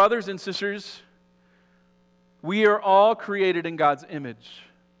 So, brothers and sisters, we are all created in God's image.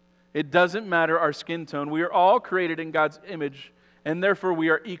 It doesn't matter our skin tone. We are all created in God's image, and therefore we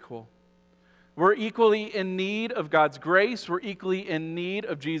are equal. We're equally in need of God's grace. We're equally in need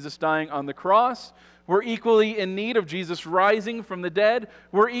of Jesus dying on the cross. We're equally in need of Jesus rising from the dead.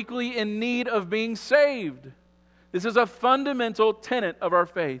 We're equally in need of being saved. This is a fundamental tenet of our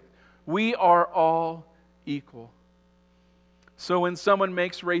faith. We are all equal. So when someone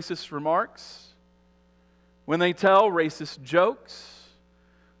makes racist remarks, when they tell racist jokes,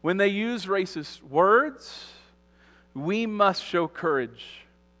 when they use racist words, we must show courage.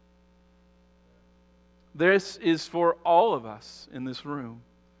 This is for all of us in this room,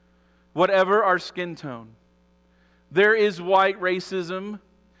 whatever our skin tone. There is white racism,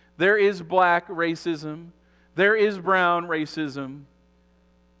 there is black racism, there is brown racism,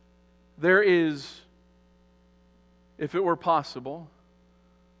 there is, if it were possible,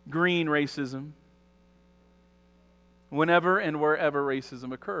 green racism. Whenever and wherever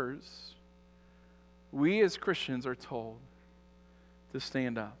racism occurs, we as Christians are told to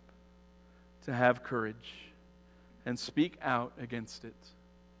stand up, to have courage, and speak out against it.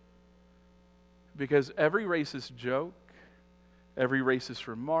 Because every racist joke, every racist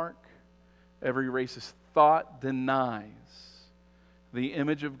remark, every racist thought denies the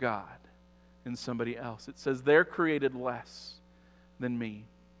image of God in somebody else. It says they're created less than me.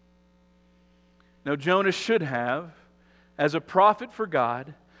 Now, Jonah should have, as a prophet for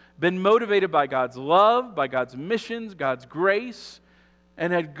God, been motivated by God's love, by God's missions, God's grace,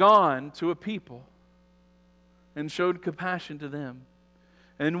 and had gone to a people and showed compassion to them.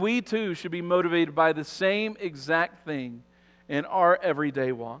 And we too should be motivated by the same exact thing in our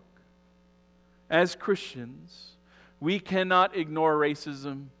everyday walk. As Christians, we cannot ignore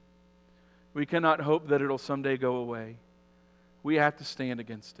racism. We cannot hope that it'll someday go away. We have to stand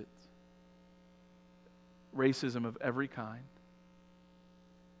against it. Racism of every kind.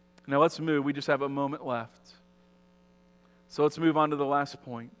 Now let's move. We just have a moment left. So let's move on to the last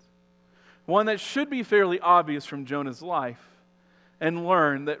point. One that should be fairly obvious from Jonah's life, and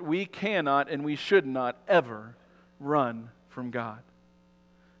learn that we cannot and we should not ever run from God.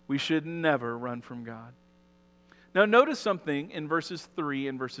 We should never run from God. Now notice something in verses 3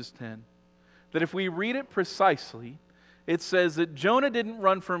 and verses 10. That if we read it precisely, it says that Jonah didn't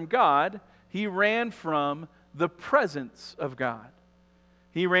run from God, he ran from the presence of God.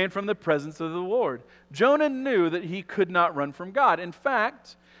 He ran from the presence of the Lord. Jonah knew that he could not run from God. In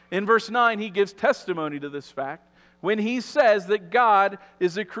fact, in verse 9, he gives testimony to this fact when he says that God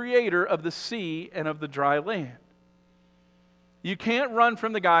is the creator of the sea and of the dry land. You can't run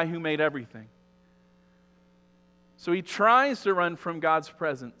from the guy who made everything. So he tries to run from God's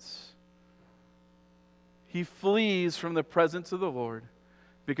presence. He flees from the presence of the Lord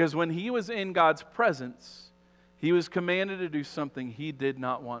because when he was in God's presence, he was commanded to do something he did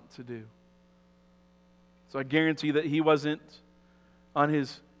not want to do. So I guarantee that he wasn't on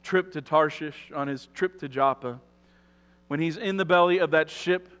his trip to Tarshish, on his trip to Joppa. When he's in the belly of that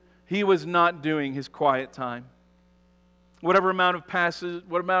ship, he was not doing his quiet time. Whatever amount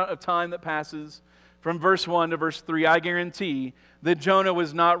of time that passes from verse 1 to verse 3, I guarantee that Jonah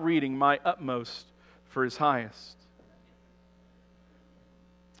was not reading my utmost for his highest.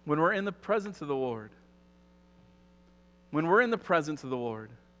 When we're in the presence of the Lord,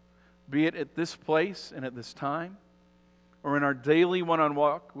 be it at this place and at this time, or in our daily one-on-one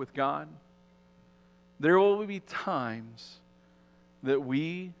walk with God, there will be times that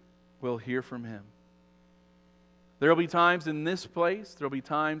we will hear from Him. There will be times in this place, there will be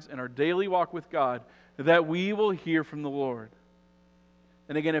times in our daily walk with God that we will hear from the Lord.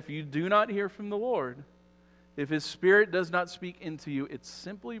 And again, if you do not hear from the Lord, if His Spirit does not speak into you, it's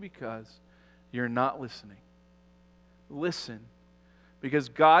simply because you're not listening. Listen, because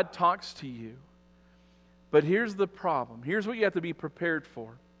God talks to you. But here's the problem. Here's what you have to be prepared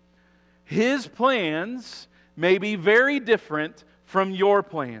for. His plans may be very different from your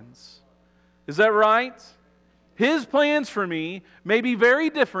plans. Is that right? His plans for me may be very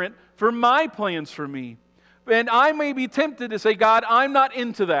different from my plans for me. And I may be tempted to say, God, I'm not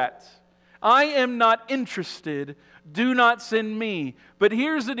into that. I am not interested. Do not send me. But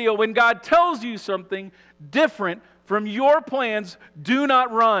here's the deal. When God tells you something different from your plans, do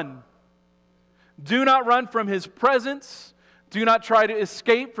not run. Do not run from His presence. Do not try to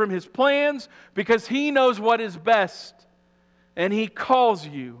escape from His plans, because He knows what is best. And He calls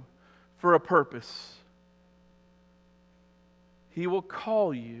you for a purpose. He will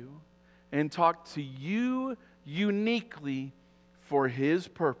call you and talk to you uniquely for His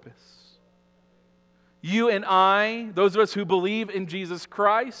purpose. You and I, those of us who believe in Jesus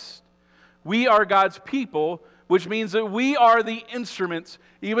Christ, we are God's people, which means that we are the instruments.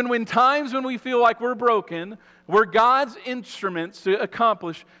 Even when times when we feel like we're broken, we're God's instruments to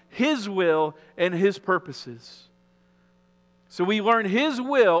accomplish His will and His purposes. So we learn His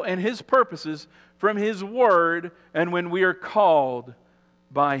will and His purposes from His Word and when we are called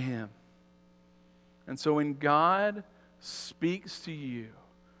by Him. And so when God speaks to you,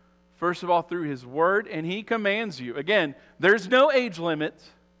 first of all through His Word, and He commands you. Again, there's no age limit.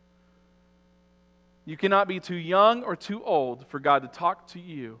 You cannot be too young or too old for God to talk to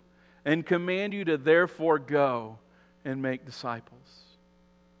you and command you to therefore go and make disciples.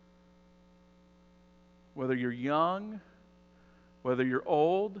 Whether you're young, whether you're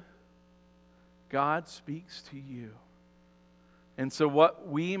old, God speaks to you. And so what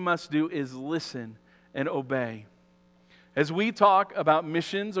we must do is listen and obey. As we talk about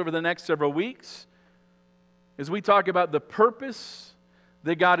missions over the next several weeks, as we talk about the purpose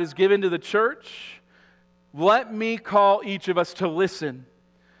that God has given to the church, let me call each of us to listen.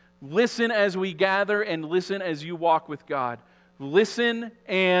 Listen as we gather and listen as you walk with God. Listen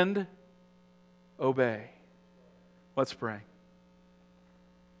and obey. Let's pray.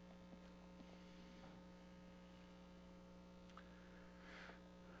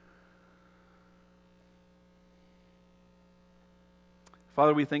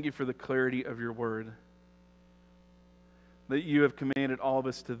 Father, we thank you for the clarity of your word, that you have commanded all of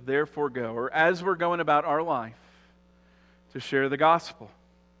us to therefore go, or as we're going about our life, to share the gospel,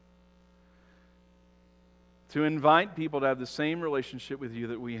 to invite people to have the same relationship with you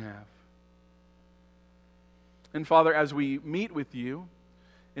that we have. And Father, as we meet with you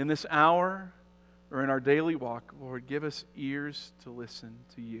in this hour or in our daily walk, Lord, give us ears to listen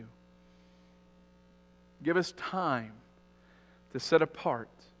to you. Give us time to set apart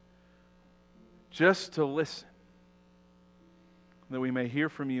just to listen, that we may hear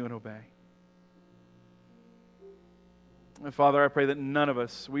from you and obey. And Father, I pray that none of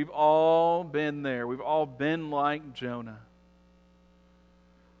us, we've all been there. We've all been like Jonah.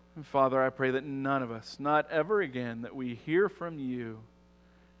 And Father, I pray that none of us, not ever again, that we hear from you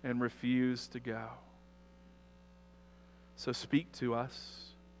and refuse to go. So speak to us.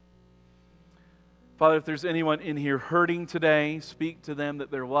 Father, if there's anyone in here hurting today, speak to them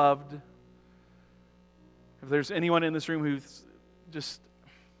that they're loved. If there's anyone in this room who just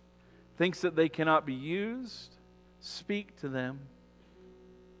thinks that they cannot be used, speak to them.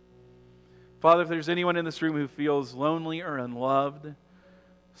 Father, if there's anyone in this room who feels lonely or unloved,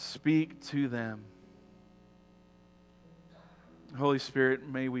 speak to them. Holy Spirit,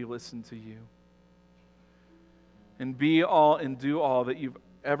 may we listen to you and be all and do all that you've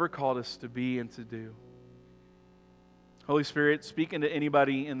ever called us to be and to do. Holy Spirit, speak into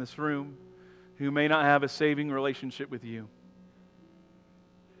anybody in this room who may not have a saving relationship with you,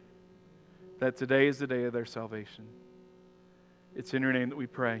 that today is the day of their salvation. It's in your name that we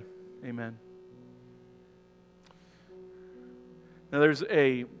pray. Amen. Now there's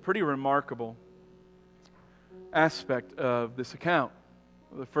a pretty remarkable aspect of this account,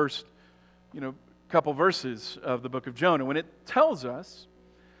 the first, couple verses of the book of Jonah, when it tells us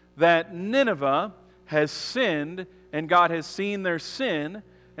that Nineveh has sinned and God has seen their sin,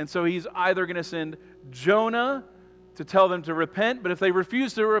 and so he's either going to send Jonah to tell them to repent, but if they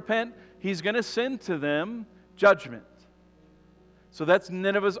refuse to repent, he's going to send to them judgment. So that's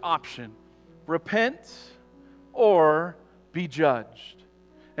Nineveh's option. Repent or be judged.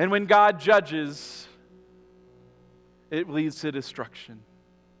 And when God judges, it leads to destruction.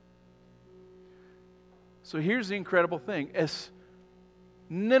 So here's the incredible thing. As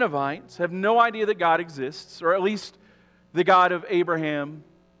Ninevites have no idea that God exists, or at least the God of Abraham,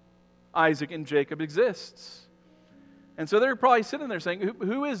 Isaac, and Jacob exists. And so they're probably sitting there saying,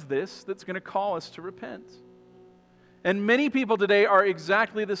 who is this that's going to call us to repent? And many people today are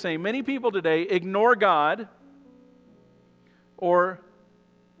exactly the same. Many people today ignore God or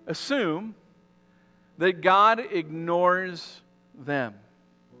assume that God ignores them.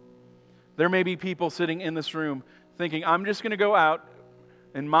 There may be people sitting in this room thinking, I'm just going to go out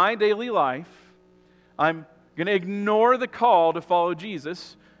in my daily life. I'm going to ignore the call to follow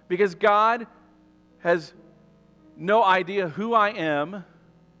Jesus because God has no idea who I am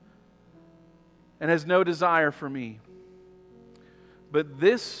and has no desire for me. But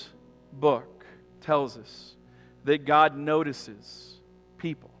this book tells us that God notices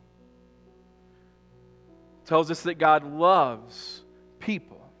people. It tells us that God loves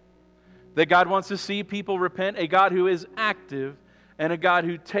people. That God wants to see people repent, a God who is active and a God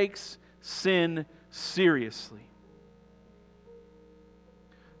who takes sin seriously.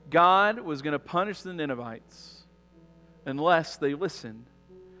 God was going to punish the Ninevites unless they listened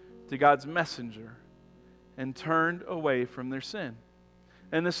to God's messenger and turned away from their sin.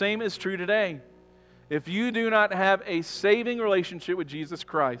 And the same is true today. If you do not have a saving relationship with Jesus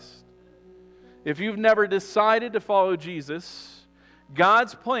Christ, if you've never decided to follow Jesus,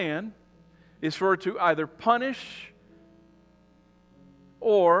 God's plan is for it to either punish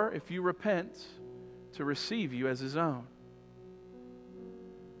or, if you repent, to receive you as His own.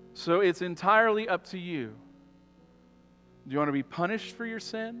 So it's entirely up to you. Do you want to be punished for your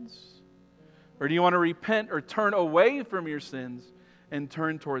sins? Or do you want to repent or turn away from your sins and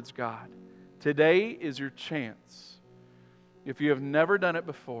turn towards God? Today is your chance, if you have never done it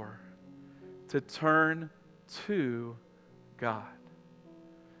before, to turn to God.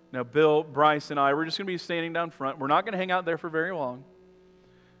 Now, Bill, Bryce, and I, we're just going to be standing down front. We're not going to hang out there for very long.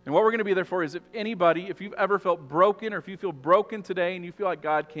 And what we're going to be there for is if anybody, if you've ever felt broken or if you feel broken today and you feel like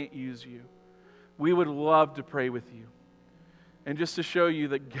God can't use you, we would love to pray with you. And just to show you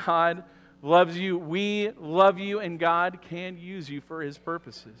that God loves you, we love you, and God can use you for His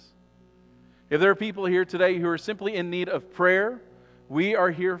purposes. If there are people here today who are simply in need of prayer, we are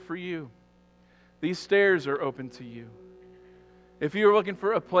here for you. These stairs are open to you. If you're looking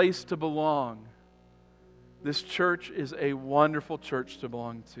for a place to belong, this church is a wonderful church to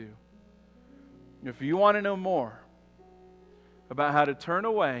belong to. If you want to know more about how to turn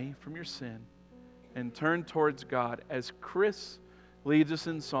away from your sin and turn towards God, as Chris leads us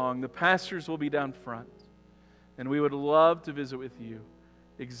in song, the pastors will be down front, and we would love to visit with you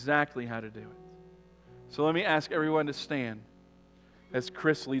exactly how to do it. So let me ask everyone to stand as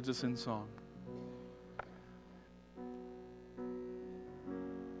Chris leads us in song.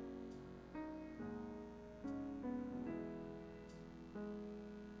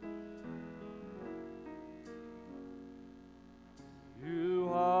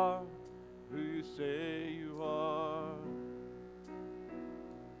 You are who you say you are.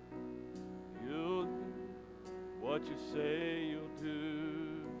 You'll do what you say you'll do.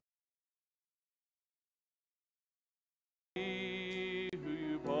 Be who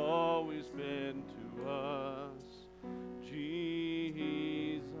you've always been to us,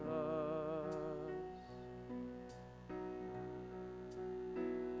 Jesus.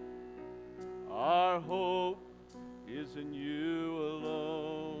 Our hope is in you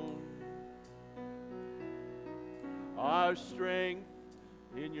alone. Our strength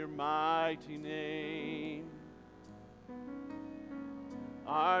in your mighty name.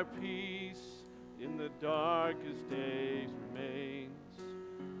 Our peace in the darkest days remains,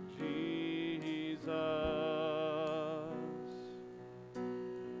 Jesus.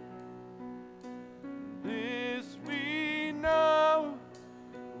 This we know,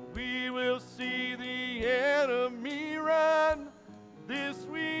 we will see the enemy run. This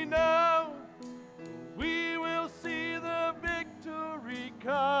we know, we will see the victory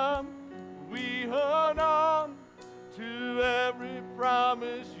come. We hold on to every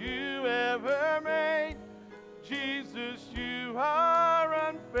promise you ever made. Jesus, you are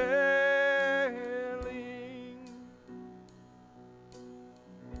unfailing.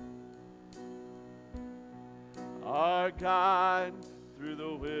 Our guide through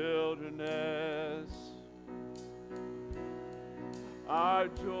the wilderness, our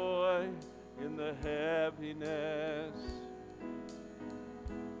joy in the heaviness,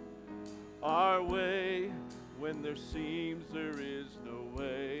 our way when there seems there is no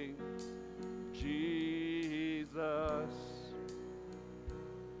way, Jesus.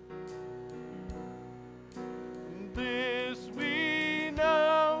 This we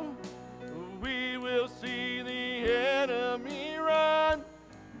know, we will see the enemy run.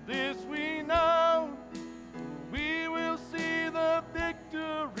 This we know, we will see the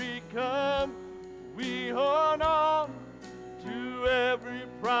victory come. We hold on to every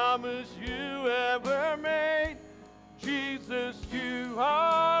promise you ever made. Jesus, you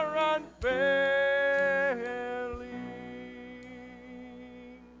are unfailing.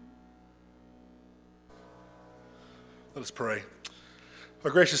 Let us pray. Our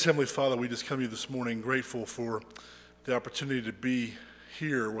gracious Heavenly Father, we just come to you this morning grateful for the opportunity to be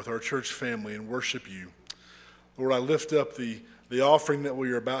here with our church family and worship you. Lord, I lift up the offering that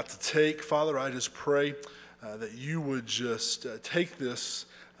we are about to take. Father, I just pray that you would just take this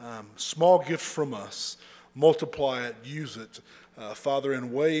small gift from us, multiply it, use it, Father,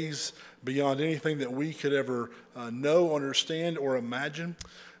 in ways beyond anything that we could ever know, understand, or imagine.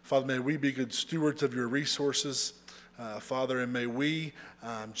 Father, may we be good stewards of your resources, Father, and may we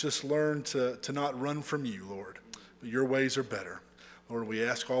just learn to not run from you, Lord. But your ways are better. Lord, we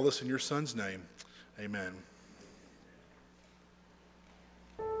ask all this in your Son's name. Amen.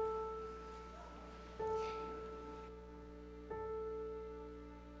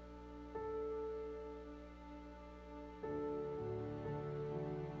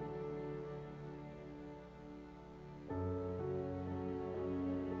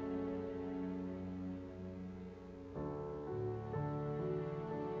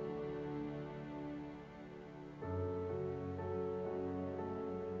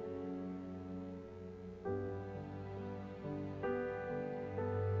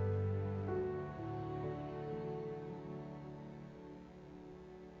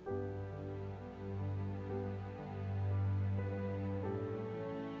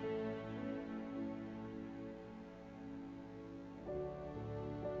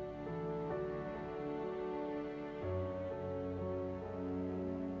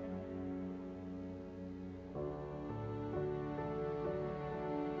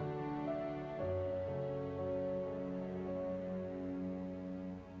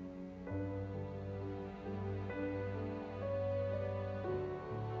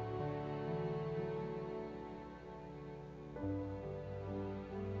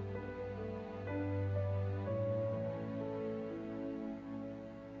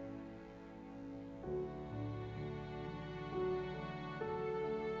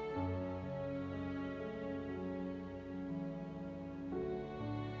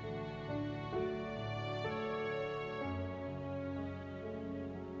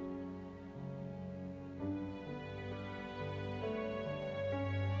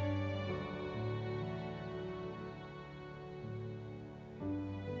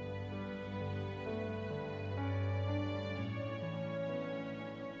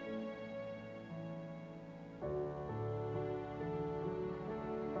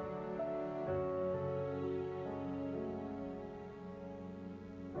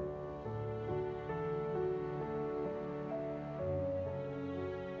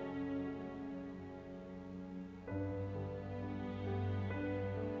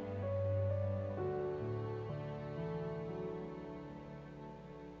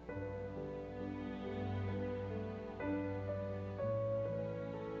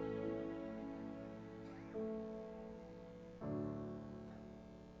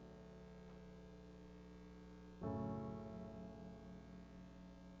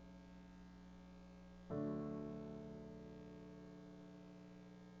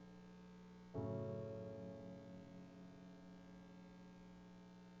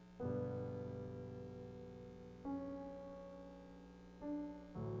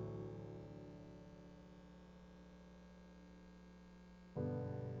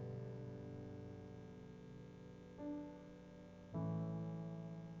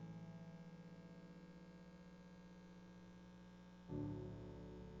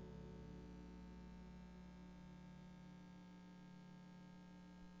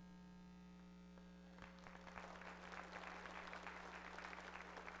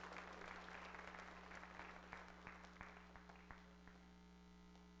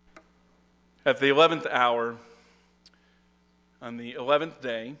 At the 11th hour, on the 11th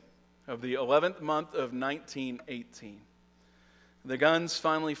day of the 11th month of 1918, the guns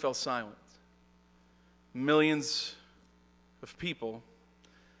finally fell silent. Millions of people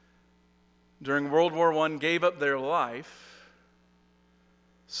during World War I gave up their life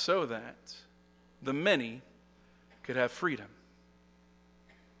so that the many could have freedom.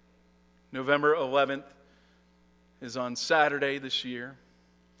 November 11th is on Saturday this year,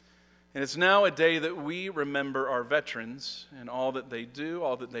 and it's now a day that we remember our veterans and all that they do,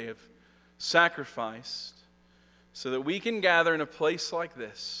 all that they have sacrificed, so that we can gather in a place like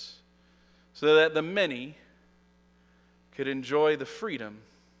this, so that the many could enjoy the freedom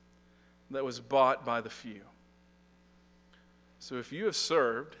that was bought by the few. So if you have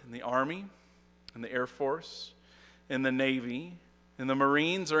served in the Army, in the Air Force, in the Navy, in the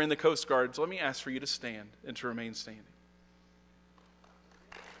Marines, or in the Coast Guards, let me ask for you to stand and to remain standing.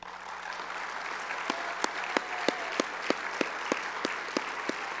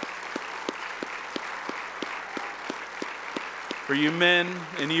 For you men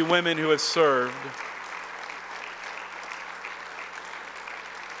and you women who have served,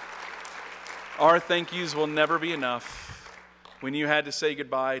 our thank yous will never be enough when you had to say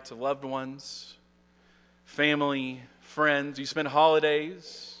goodbye to loved ones, family, friends. You spent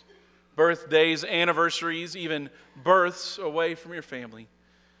holidays, birthdays, anniversaries, even births away from your family.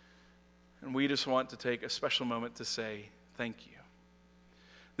 And we just want to take a special moment to say thank you.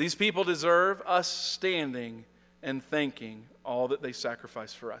 These people deserve us standing and thanking all that they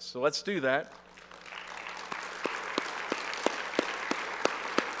sacrificed for us. So let's do that.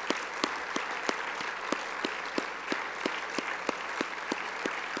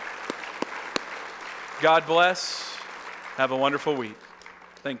 God bless. Have a wonderful week.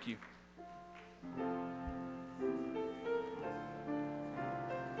 Thank you.